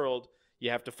else in the world, you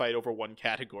have to fight over one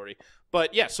category.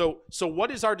 But yeah, so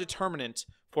what is our determinant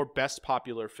for best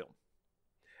popular film?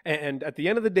 And at the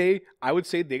end of the day, I would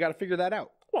say they got to figure that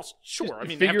out. Well, sure. I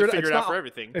mean, they have to figure it out for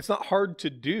everything. It's not hard to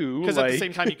do. Because at the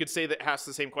same time, you could say that ask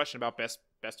the same question about best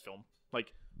film.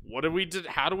 Like,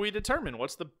 how do we determine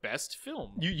what's the best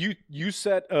film? You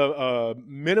set a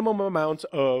minimum amount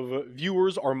of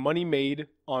viewers or money made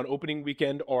on opening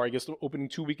weekend, or I guess opening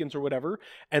 2 weekends or whatever,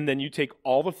 and then you take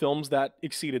all the films that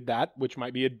exceeded that, which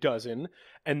might be a dozen,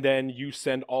 and then you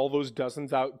send all those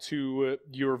dozens out to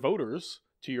your voters,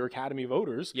 to your Academy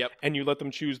voters, and you let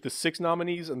them choose the 6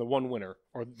 nominees and the 1 winner,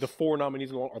 or the 4 nominees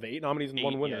and or the 8 nominees and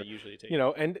 1 winner. Yeah, usually take.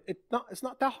 And it's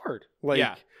not that hard.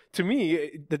 Like, to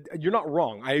me, you're not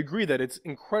wrong. I agree that it's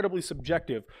incredibly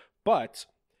subjective, but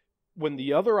when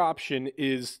the other option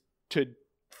is to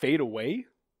fade away,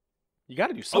 you got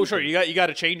to do something. Oh, sure, you got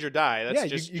to change or die.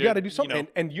 That's you got to do something.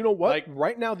 And you know what? Like,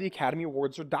 right now, the Academy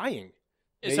Awards are dying.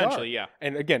 Essentially, yeah.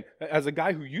 And again, as a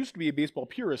guy who used to be a baseball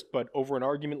purist, but over an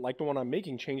argument like the one I'm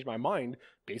making changed my mind,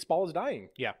 baseball is dying.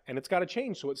 Yeah. And it's got to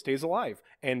change so it stays alive.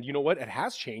 And you know what? It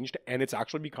has changed, and it's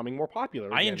actually becoming more popular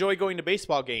again. I enjoy going to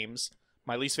baseball games.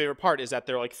 My least favorite part is that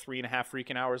they're like 3.5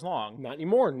 freaking hours long. Not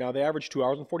anymore. Now they average 2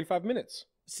 hours and 45 minutes.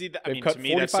 See, to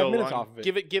me, that's so long. Off of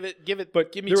it. Give it.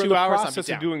 But give me 2 hours. Process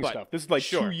of doing stuff. This is like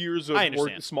 2 years of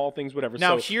small things, whatever.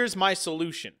 Now, here's my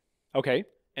solution. Okay.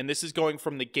 And this is going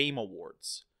from the Game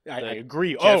Awards. I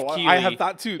agree. Keighley I have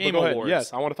thought too. Game go ahead. Awards.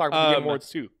 Yes, I want to talk about the Game Awards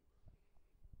too.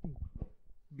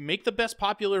 Make the best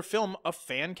popular film a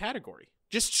fan category.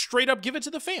 Just straight up give it to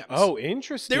the fans. Oh,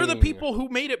 interesting. They're the people who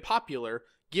made it popular.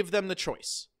 Give them the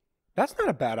choice. That's not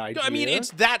a bad idea. I mean,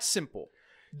 it's that simple.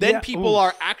 Then people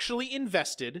are actually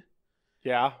invested.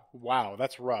 Yeah. Wow,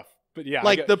 that's rough. But yeah,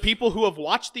 like the people who have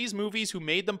watched these movies, who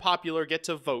made them popular, get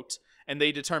to vote, and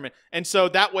they determine. And so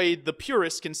that way the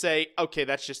purists can say, okay,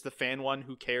 that's just the fan one.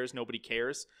 Who cares? Nobody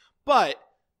cares. But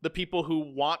the people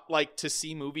who want like to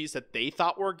see movies that they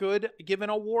thought were good given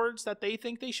awards that they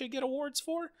think they should get awards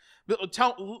for.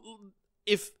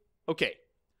 Okay,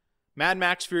 Mad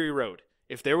Max Fury Road.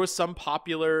 If there was some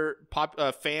popular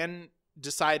fan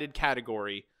decided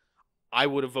category, I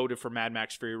would have voted for Mad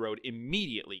Max Fury Road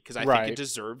immediately because I think it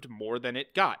deserved more than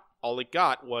it got. All it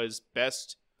got was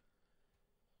best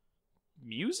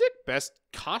music, best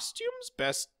costumes,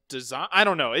 best design. I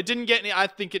don't know. It didn't get any. I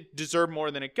think it deserved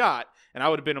more than it got, and I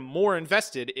would have been more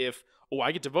invested if,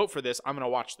 I get to vote for this. I'm going to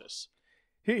watch this.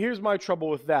 Here's my trouble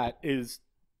with that is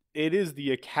it is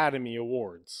the Academy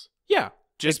Awards. Yeah.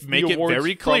 Just make it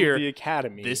very clear. The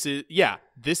Academy. This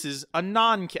is a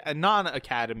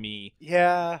non-Academy.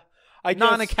 Yeah.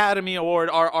 Non-Academy award.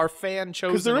 Our fan chosen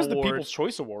award. Because there is the People's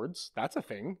Choice Awards. That's a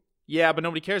thing. Yeah, but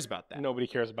nobody cares about that. Nobody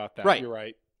cares about that. Right. You're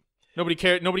right.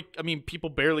 People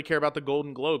barely care about the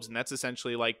Golden Globes, and that's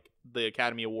essentially like the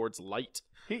Academy Awards light.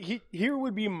 Here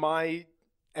would be my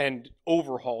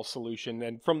overhaul solution,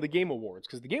 and from the Game Awards,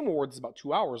 because the Game Awards is about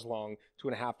 2 hours long,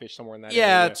 2.5-ish, somewhere in that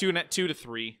area. 2 to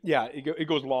 3. Yeah, it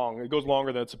goes long. It goes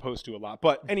longer than it's supposed to a lot.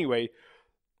 But anyway,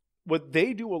 what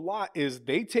they do a lot is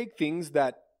they take things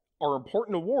that are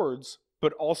important awards,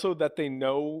 but also that they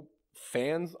know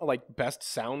fans like best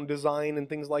sound design and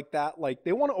things like that. Like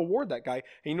they want to award that guy,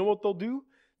 and you know what they'll do?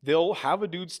 They'll have a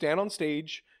dude stand on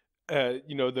stage.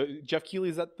 The Jeff Keighley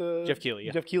is that the Jeff Keighley.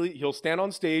 Yeah. Jeff Keighley. He'll stand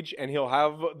on stage and he'll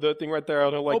have the thing right there.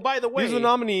 And he'll by the way, these are the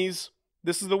nominees.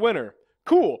 This is the winner.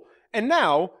 Cool. And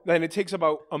now, then it takes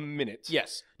about a minute.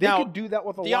 Yes. They could do that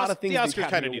with a lot of things. The Oscars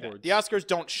kind of do that. The Oscars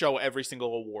don't show every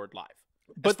single award live,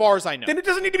 as far as I know. Then it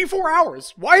doesn't need to be 4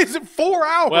 hours. Why is it 4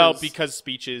 hours? Well, because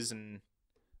speeches and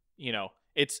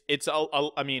it's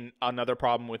I mean, another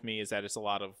problem with me is that it's a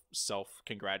lot of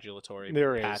self-congratulatory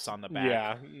pats on the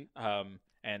back. Yeah.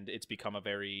 And it's become a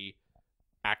very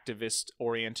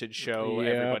activist-oriented show. Yeah.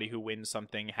 Everybody who wins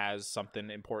something has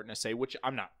something important to say, which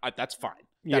I'm not. That's fine.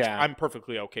 I'm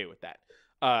perfectly okay with that.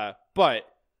 But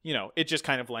it just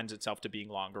kind of lends itself to being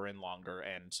longer and longer,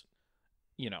 and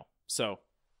so.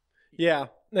 Yeah,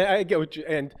 I get what you.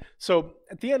 And so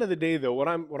at the end of the day, though, what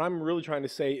I'm really trying to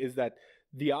say is that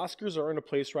the Oscars are in a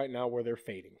place right now where they're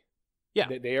fading. Yeah,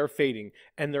 they are fading,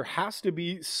 and there has to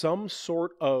be some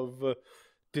sort of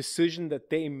decision that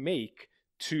they make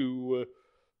to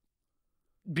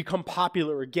become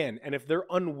popular again. And if they're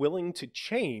unwilling to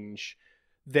change,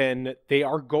 then they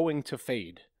are going to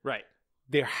fade. Right.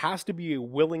 There has to be a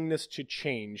willingness to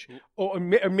change. Or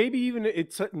maybe even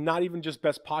it's not even just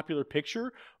best popular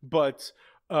picture, but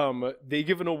they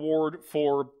give an award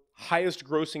for highest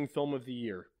grossing film of the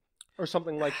year or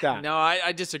something like that. No,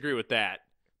 I disagree with that.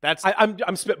 I'm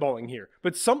spitballing here,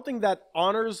 but something that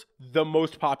honors the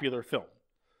most popular film.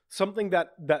 Something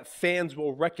that fans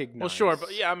will recognize. Well, sure, but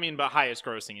but highest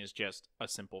grossing is just a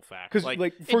simple fact. Because, for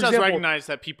example, it does recognize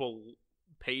that people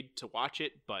paid to watch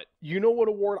it, but you know what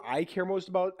award I care most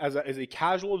about as a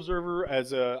casual observer,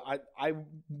 I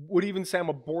would even say I'm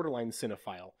a borderline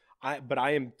cinephile. But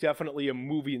I am definitely a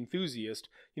movie enthusiast.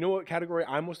 You know what category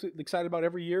I'm most excited about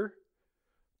every year?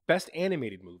 Best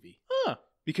animated movie. Huh.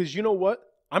 Because you know what?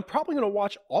 I'm probably going to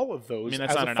watch all of those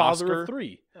that's as not a an father Oscar? of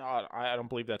three. I don't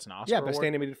believe that's an Oscar. Yeah, best award.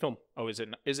 animated film. Oh, is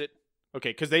it? Okay,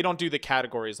 because they don't do the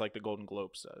categories like the Golden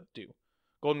Globes do.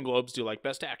 Golden Globes do like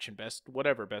best action, best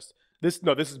whatever, best. This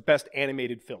is best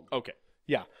animated film. Okay.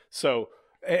 Yeah. So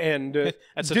and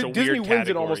that's such a weird Disney wins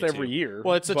it almost too. every year.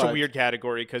 Well, it's such a weird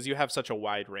category because you have such a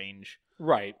wide range.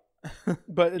 Right.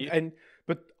 But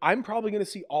I'm probably going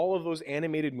to see all of those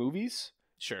animated movies.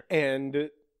 Sure. And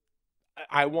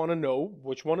I want to know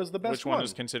which one is the best one. Which one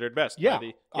is considered best. Yeah.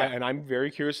 And I'm very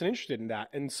curious and interested in that.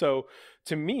 And so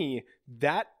to me,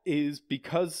 that is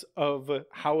because of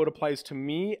how it applies to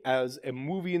me as a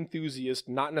movie enthusiast,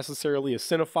 not necessarily a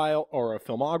cinephile or a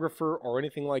filmographer or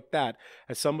anything like that.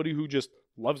 As somebody who just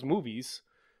loves movies,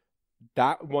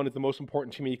 that one is the most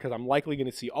important to me because I'm likely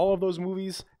going to see all of those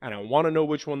movies and I want to know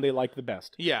which one they like the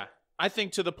best. Yeah. I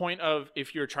think to the point of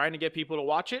if you're trying to get people to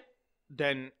watch it,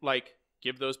 then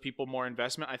give those people more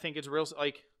investment. I think it's real,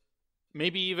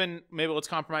 maybe let's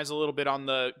compromise a little bit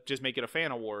on just make it a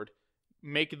fan award.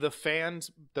 Make the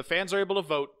fans are able to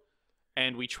vote,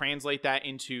 and we translate that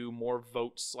into more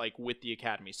votes with the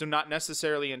Academy. So not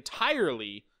necessarily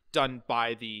entirely done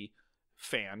by the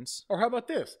fans. Or how about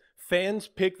this? Fans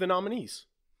pick the nominees.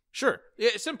 Sure.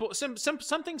 Yeah,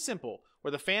 something simple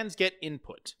where the fans get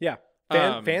input. Yeah.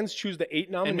 Fans choose the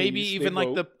 8 nominees. And maybe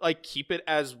even keep it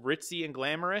as ritzy and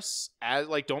glamorous as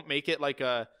don't make it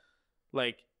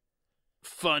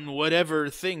fun whatever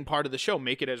thing part of the show.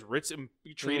 Make it as rich and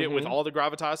treat it with all the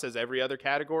gravitas as every other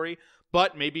category,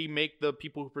 but maybe make the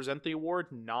people who present the award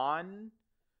non-actors.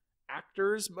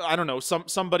 I don't know,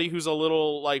 somebody who's a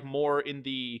little like more in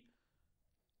the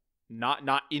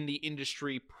not in the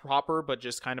industry proper, but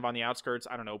just kind of on the outskirts.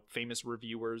 I don't know, famous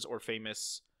reviewers or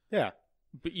famous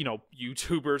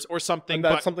YouTubers or something. And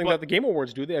that's something that the Game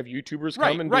Awards do. They have YouTubers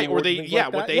come and do or awards they and things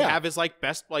like what that. they have is like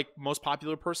best, like most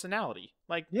popular personality.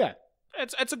 Like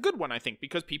it's a good one, I think,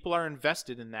 because people are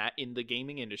invested in that in the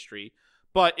gaming industry,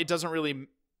 but it doesn't really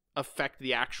affect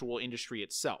the actual industry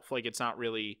itself. Like it's not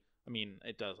really. I mean,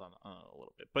 it does on a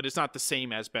little bit, but it's not the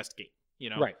same as best game.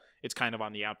 Right. It's kind of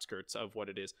on the outskirts of what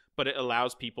it is, but it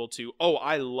allows people to. Oh,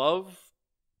 I love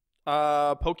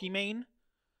Pokimane.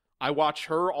 I watch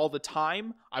her all the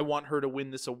time. I want her to win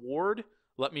this award.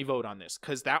 Let me vote on this,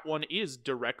 because that one is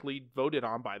directly voted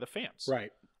on by the fans.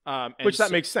 Right. Which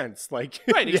that makes sense. Like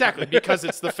right, exactly, because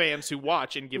it's the fans who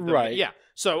watch and give them. Right. Yeah.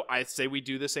 So I say we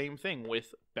do the same thing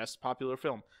with best popular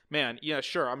film. Man, yeah,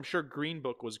 sure. I'm sure Green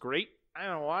Book was great. I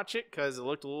don't watch it because it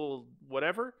looked a little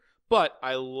whatever, but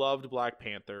I loved Black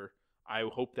Panther. I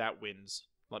hope that wins.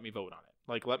 Let me vote on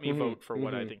it. Like, let me vote for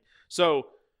what I think. So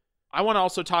I want to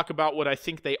also talk about what I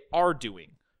think they are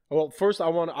doing. Well, first I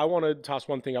want to toss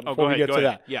one thing up before we get to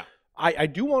that. Yeah. I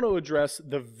do want to address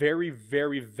the very,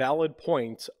 very valid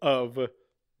point of,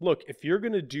 look, if you're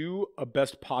going to do a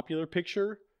best popular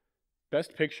picture,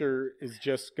 best picture is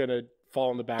just going to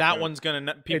fall in the background. That one's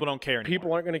people don't care anymore.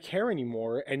 People aren't going to care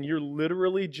anymore, and you're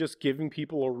literally just giving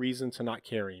people a reason to not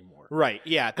care anymore. Right,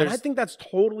 yeah. And I think that's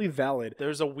totally valid.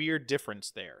 There's a weird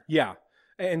difference there. Yeah.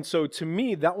 And so to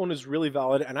me, that one is really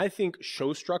valid, and I think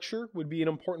show structure would be an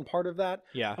important part of that.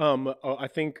 Yeah. I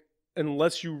think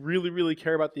unless you really, really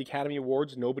care about the Academy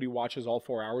Awards, nobody watches all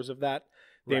 4 hours of that.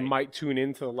 They might tune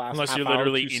into the last unless half you're hour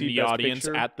literally to in see the Best audience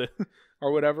Picture at the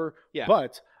or whatever. Yeah.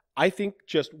 But I think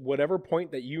just whatever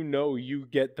point that you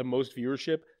get the most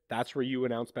viewership, that's where you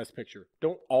announce Best Picture.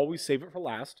 Don't always save it for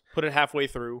last. Put it halfway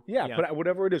through. Yeah, but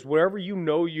whatever it is, wherever you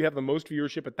have the most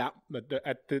viewership at the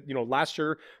last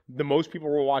year, the most people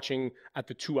were watching at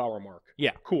the 2 hour mark.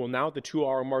 Yeah. Cool. Now at the 2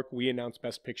 hour mark, we announce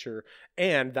Best Picture,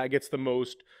 and that gets the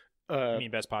most. You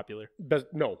mean best popular? Best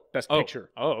Picture.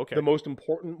 Oh, okay. The most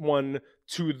important one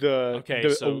to the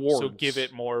awards. So give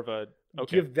it more of a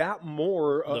give that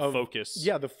more of focus.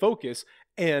 Yeah, the focus.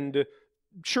 And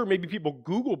sure, maybe people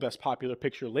Google Best Popular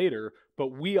Picture later, but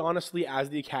we honestly, as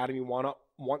the Academy, want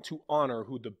to honor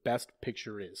who the best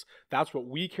picture is. That's what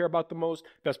we care about the most.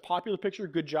 Best Popular Picture,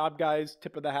 good job, guys.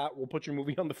 Tip of the hat. We'll put your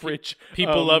movie on the fridge.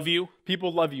 People love you.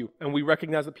 People love you, and we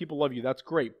recognize that people love you. That's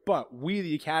great. But we,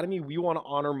 the Academy, we want to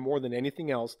honor more than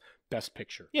anything else Best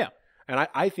Picture. Yeah. And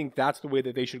I think that's the way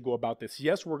that they should go about this.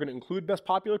 Yes, we're going to include Best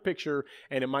Popular Picture,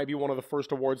 and it might be one of the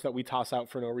first awards that we toss out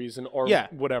for no reason or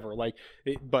whatever.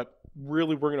 But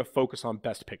really, we're going to focus on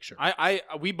Best Picture.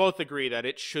 We both agree that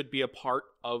it should be a part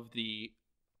of the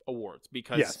awards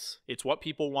because it's what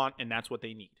people want and that's what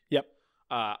they need. Yep.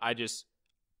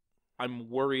 I'm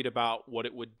worried about what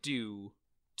it would do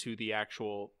to the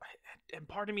actual, and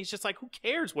part of me is just like, who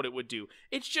cares what it would do?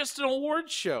 It's just an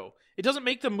awards show. It doesn't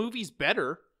make the movies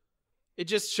better. It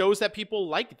just shows that people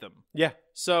like them. Yeah.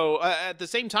 So at the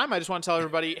same time, I just want to tell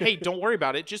everybody, hey, don't worry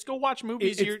about it. Just go watch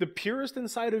movies. It's the purist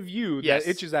inside of you that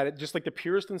itches at it, just like the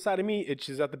purist inside of me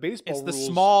itches at the baseball rules. It's the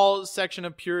small section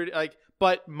of purity.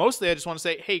 But mostly I just want to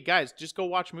say, hey, guys, just go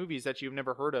watch movies that you've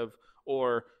never heard of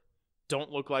or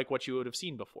don't look like what you would have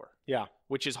seen before. Yeah.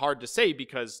 Which is hard to say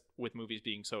because with movies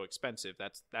being so expensive,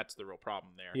 that's the real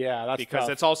problem there. Yeah, that's because tough.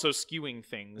 It's also skewing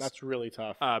things. That's really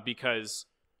tough. Because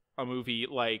a movie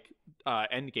like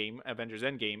Avengers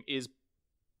Endgame, is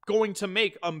going to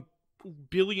make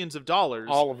billions of dollars.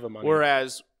 All of the money.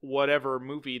 Whereas whatever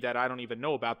movie that I don't even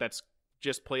know about that's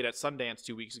just played at Sundance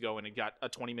 2 weeks ago and it got a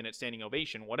 20-minute standing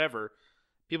ovation, whatever,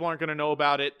 people aren't going to know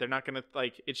about it. They're not going to,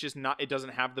 it's just not, it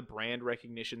doesn't have the brand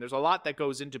recognition. There's a lot that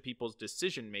goes into people's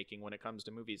decision making when it comes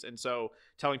to movies. And so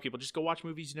telling people, just go watch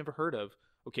movies you never heard of.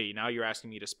 Okay, now you're asking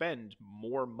me to spend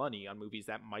more money on movies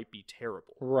that might be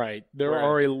terrible. Right. There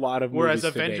are a lot of movies Whereas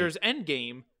today. Avengers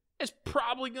Endgame is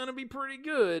probably going to be pretty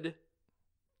good.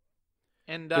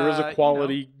 And there is a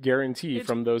quality guarantee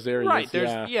from those areas. Right.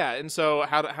 And so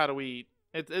how do we,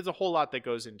 it's a whole lot that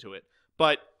goes into it.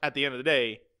 But at the end of the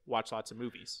day, watch lots of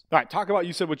movies. All right, talk about,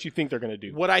 you said what you think they're going to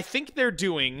do. What I think they're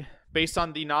doing, based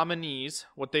on the nominees,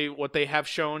 what they have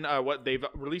shown, what they've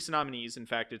released the nominees. In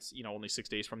fact, it's only 6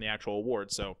 days from the actual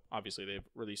award, so obviously they've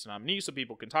released the nominees so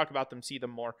people can talk about them, see them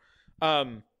more.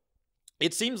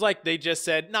 It seems like they just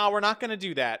said, "No, we're not going to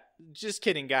do that. Just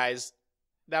kidding, guys.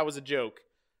 That was a joke."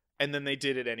 and then they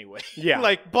did it anyway. Yeah.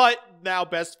 Like, but now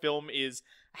best film is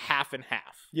half and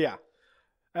half. Yeah.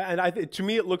 And to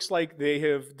me, it looks like they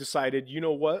have decided, you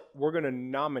know what? We're going to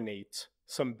nominate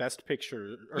some best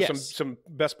picture or Yes. some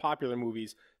best popular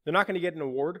movies. They're not going to get an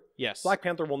award. Yes. Black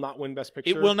Panther will not win best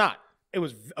picture. It will not. It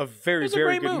was a very, was a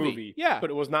very great good movie. movie. Yeah. But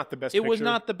it was not the best It picture. was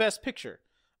not the best picture.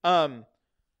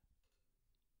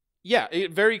 Yeah,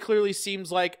 it very clearly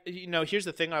seems like, here's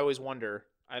the thing I always wonder,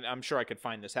 and I'm sure I could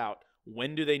find this out.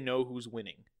 When do they know who's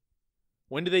winning?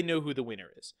 When do they know who the winner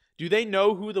is? Do they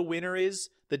know who the winner is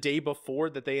the day before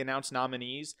that they announce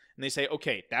nominees? And they say,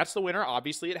 okay, that's the winner.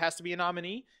 Obviously, it has to be a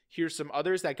nominee. Here's some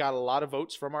others that got a lot of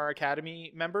votes from our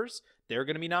Academy members. They're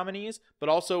going to be nominees. But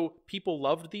also, people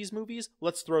loved these movies.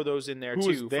 Let's throw those in there, Who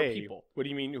is too, they? for people. What do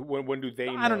you mean? When do they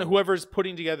know? I don't know. Whoever's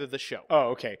putting together the show. Oh,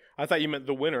 okay. I thought you meant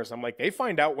the winners. I'm like, they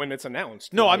find out when it's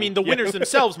announced. No, I mean, the Yeah. winners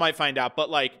themselves might find out, but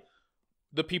like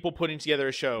the people putting together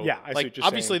a show. Yeah, I see like, what you're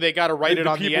obviously saying. they got to write it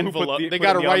on the people who put envelope. the- They put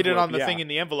got to in the write it envelope, on the yeah. thing in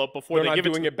the envelope before They're they not give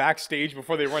doing it it backstage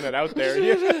before they run it out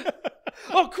there.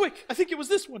 Oh, quick. I think it was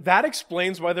this one. That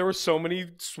explains why there were so many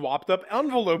swapped up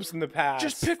envelopes in the past.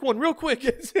 Just pick one real quick.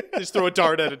 Just throw a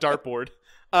dart at a dartboard.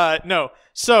 No.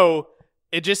 So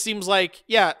it just seems like,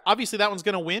 yeah, obviously that one's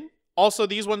going to win. Also,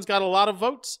 these ones got a lot of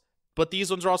votes, but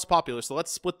these ones are also popular. So let's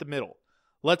split the middle.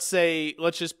 Let's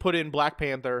just put in Black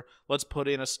Panther. Let's put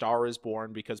in A Star Is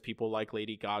Born because people like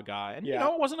Lady Gaga. And, Yeah.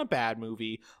 it wasn't a bad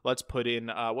movie. Let's put in,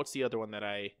 what's the other one that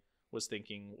I was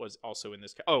thinking was also in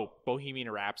this? Oh,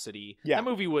 Bohemian Rhapsody. Yeah. That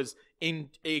movie was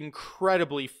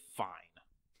incredibly fine.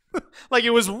 Like, it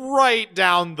was right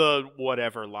down the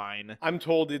whatever line. I'm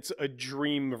told it's a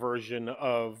dream version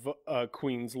of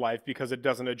Queen's life because it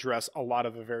doesn't address a lot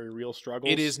of the very real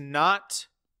struggles. It is not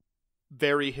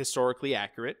very historically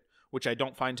accurate, which I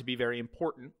don't find to be very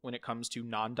important when it comes to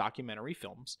non-documentary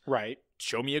films. Right.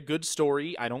 Show me a good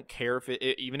story. I don't care if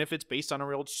even if it's based on a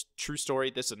real true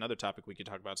story. This is another topic we could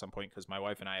talk about at some point because my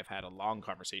wife and I have had a long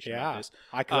conversation about this.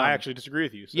 I actually disagree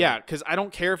with you. So. Yeah, because I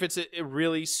don't care if it's a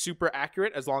really super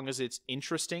accurate as long as it's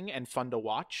interesting and fun to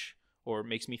watch or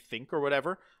makes me think or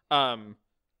whatever.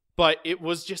 But it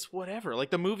was just whatever.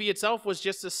 Like, the movie itself was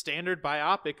just a standard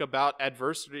biopic about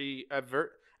adversity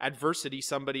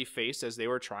somebody faced as they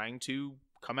were trying to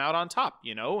come out on top,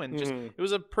 and just it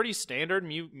was a pretty standard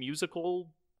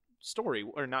musical story,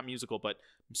 or not musical, but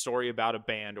story about a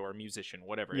band or a musician,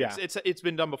 whatever. Yeah. It's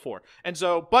been done before. And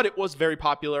so, but it was very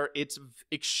popular. It's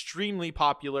extremely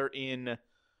popular in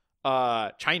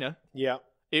China. Yeah.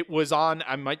 It was on,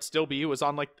 it was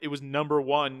on, like, it was number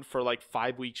one for like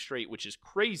 5 weeks straight, which is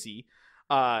crazy.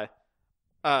 For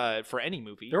any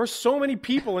movie. There are so many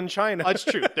people in China. That's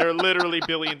true. There are literally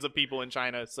billions of people in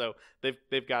China, so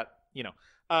they've got,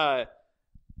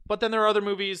 but then there are other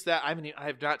movies that I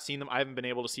have not seen them. I haven't been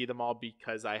able to see them all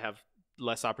because I have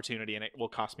less opportunity and it will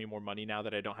cost me more money now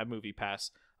that I don't have Movie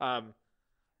Pass.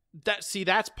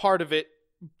 That's part of it.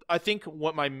 I think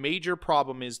what my major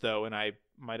problem is, though, and I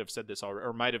might have said this already,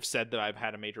 or might have said that I've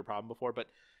had a major problem before, but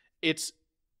it's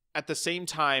at the same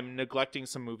time neglecting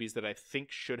some movies that I think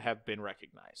should have been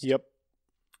recognized. Yep.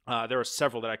 There are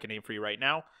several that I can name for you right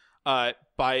now.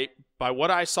 By what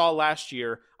I saw last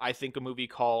year, I think a movie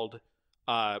called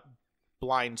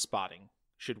Blind Spotting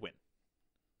should win,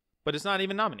 but it's not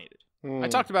even nominated. I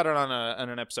talked about it on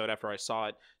an episode after I saw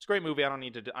it. It's a great movie. I don't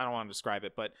want to describe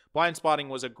it, but Blind Spotting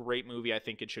was a great movie. I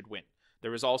think it should win. There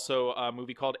was also a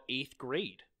movie called 8th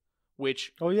Grade,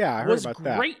 which I heard was about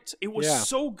that. great. It was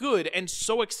so good and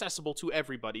so accessible to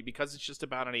everybody because it's just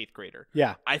about an 8th grader.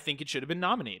 Yeah. I think it should have been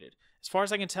nominated. As far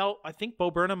as I can tell, I think Bo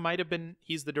Burnham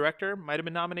he's the director, might have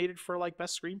been nominated for like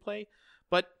best screenplay,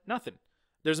 but nothing.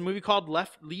 There's a movie called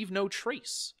Leave No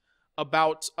Trace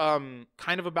about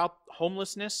kind of about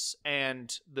homelessness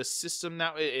and the system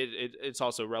that it's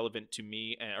also relevant to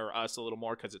me or us a little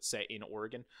more because it's set in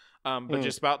Oregon, but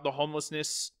just about the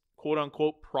homelessness quote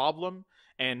unquote problem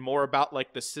and more about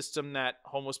like the system that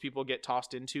homeless people get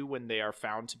tossed into when they are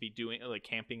found to be doing like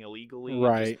camping illegally, and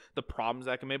Right. just the problems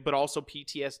that can make, but also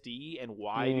PTSD and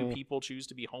why do people choose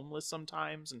to be homeless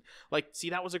sometimes. And like,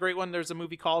 see, that was a great one. There's a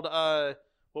movie called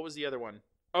what was the other one?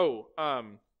 Oh,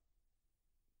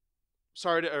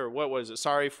 Sorry to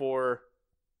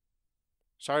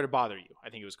Bother You, I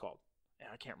think it was called. Yeah,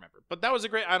 I can't remember. But that was a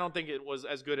great, I don't think it was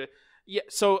as good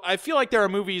so I feel like there are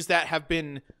movies that have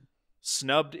been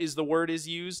snubbed is the word is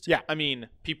used. Yeah. I mean,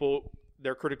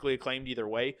 they're critically acclaimed either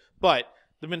way, but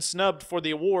they've been snubbed for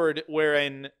the award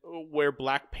where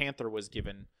Black Panther was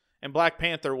given. And Black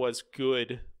Panther was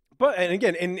good. But and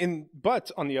again,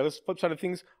 but on the other flip side of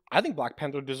things, I think Black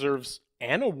Panther deserves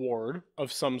an award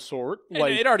of some sort. And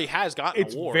it already has gotten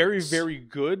it's awards. very, very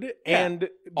good, Yeah. and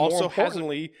Also more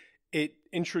importantly, it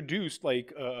introduced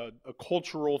like a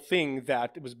cultural thing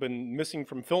that was been missing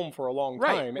from film for a long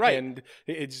time, and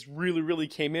it just really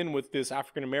came in with this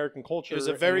African American culture. It was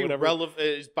a very relevant.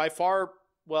 It's by far,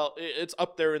 well, it's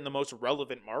up there in the most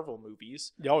relevant Marvel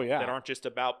movies. Oh yeah, that aren't just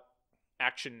about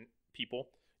action people.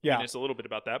 Yeah, I mean, it's a little bit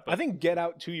about that. But I think Get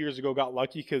Out 2 years ago got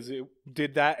lucky because it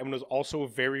did that and was also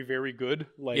very good.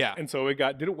 Like, yeah, and so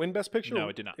did it win Best Picture? No,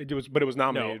 it did not. But it was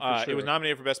nominated. No, for sure. It was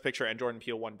nominated for Best Picture, and Jordan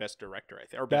Peele won Best Director, I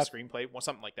think, or Best Screenplay,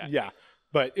 something like that. Yeah,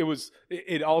 but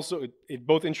it also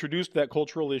both introduced that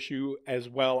cultural issue as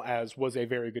well as was a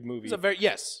very good movie.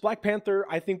 Yes. Black Panther,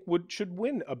 I think should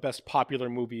win a Best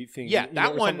Popular Movie thing. Yeah,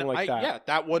 that one. that.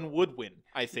 That one would win,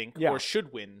 I think, yeah. or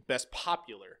should win Best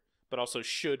Popular. But also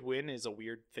should win is a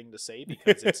weird thing to say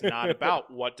because it's not about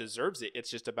what deserves it. It's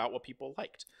just about what people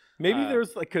liked. Maybe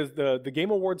there's like, because the Game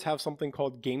Awards have something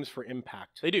called Games for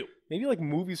Impact. They do. Maybe like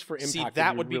Movies for Impact. See,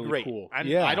 that would be really great. Cool.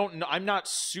 I don't know. I'm not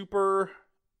super,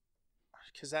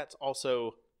 because that's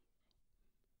also,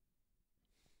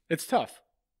 it's tough.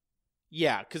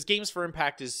 Yeah, because Games for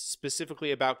Impact is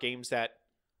specifically about games that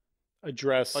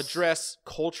address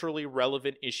culturally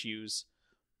relevant issues.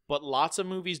 But lots of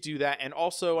movies do that. And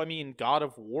also, I mean, God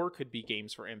of War could be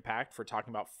Games for Impact for talking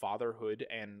about fatherhood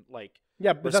and, like,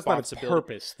 yeah, but that's not its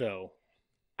purpose, though.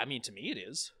 I mean, to me, it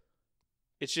is.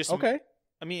 It's just... Okay.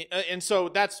 I mean, and so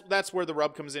that's where the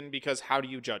rub comes in, because how do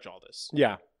you judge all this?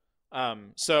 Yeah.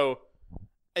 So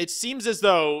it seems as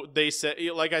though they said,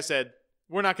 like I said,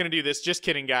 we're not going to do this. Just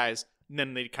kidding, guys. And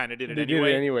then they kind of did it anyway.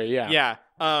 Did it anyway, yeah. Yeah.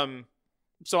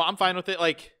 So I'm fine with it.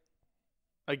 Like...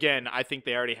 Again, I think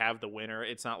they already have the winner.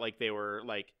 It's not like they were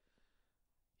like,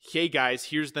 hey guys,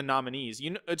 here's the nominees.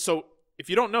 So if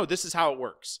you don't know, this is how it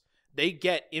works. They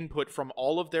get input from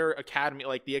all of their academy.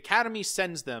 Like, the academy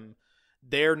sends them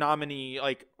their nominee.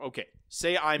 Like, okay,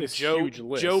 say I'm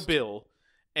Joe Bill,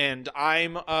 and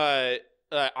I'm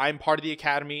part of the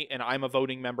academy and I'm a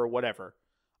voting member, whatever.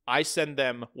 I send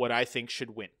them what I think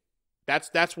should win.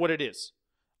 That's what it is.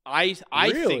 I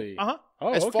really? think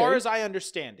as far as I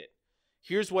understand it.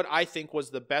 Here's what I think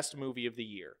was the best movie of the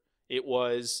year. It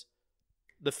was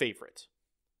The Favorite.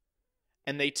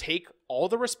 And they take all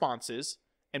the responses,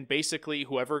 and basically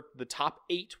whoever the top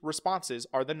 8 responses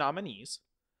are the nominees,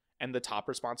 and the top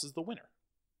response is the winner.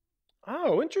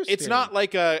 Oh, interesting. It's not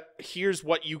like here's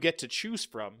what you get to choose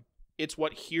from. It's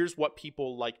here's what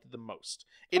people liked the most.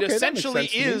 It essentially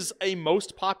is a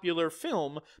most popular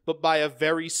film, but by a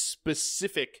very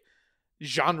specific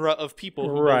genre of people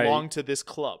who belong to this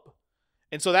club.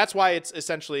 And so that's why it's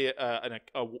essentially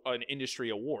an industry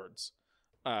awards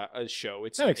a show.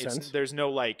 That makes sense. There's no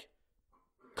like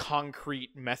concrete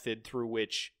method through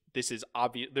which this is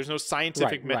obvious. There's no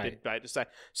scientific method by design.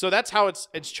 So that's how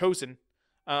it's chosen.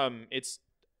 It's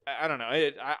I don't know.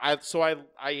 I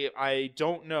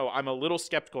don't know. I'm a little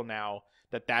skeptical now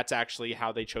that that's actually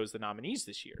how they chose the nominees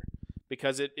this year.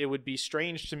 Because it would be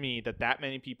strange to me that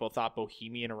many people thought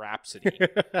Bohemian Rhapsody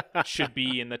should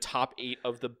be in the top 8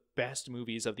 of the best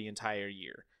movies of the entire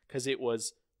year. Because it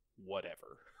was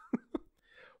whatever.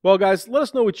 Well, guys, let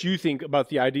us know what you think about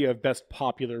the idea of Best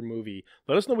Popular Movie.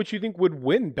 Let us know what you think would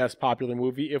win Best Popular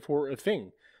Movie if we're a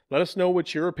thing. Let us know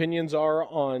what your opinions are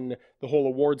on the whole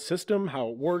award system, how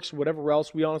it works, whatever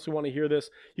else. We honestly want to hear this.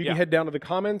 You can head down to the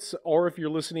comments, or if you're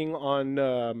listening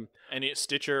on any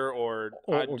Stitcher or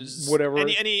whatever,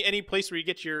 any place where you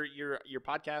get your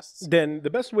podcasts, then the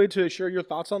best way to share your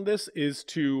thoughts on this is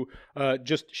to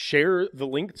just share the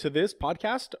link to this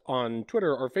podcast on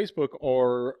Twitter or Facebook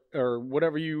or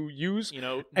whatever you use,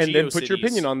 and then put your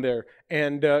opinion on there.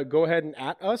 And go ahead and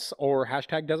at us or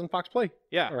hashtag dezandfoxplay.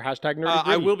 Yeah, or hashtag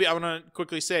nerdy. I want to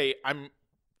quickly say I'm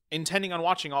intending on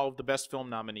watching all of the best film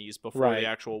nominees before the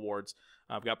actual awards.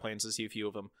 I've got plans to see a few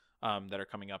of them that are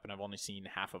coming up, and I've only seen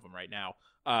half of them right now.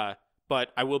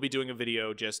 But I will be doing a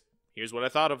video just here's what I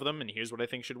thought of them and here's what I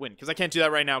think should win, because I can't do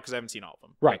that right now because I haven't seen all of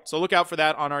them. Right. So look out for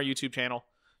that on our YouTube channel,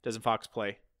 Dez and Fox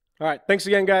Play. All right. Thanks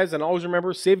again, guys, and always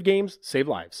remember, save games, save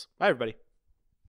lives. Bye, everybody.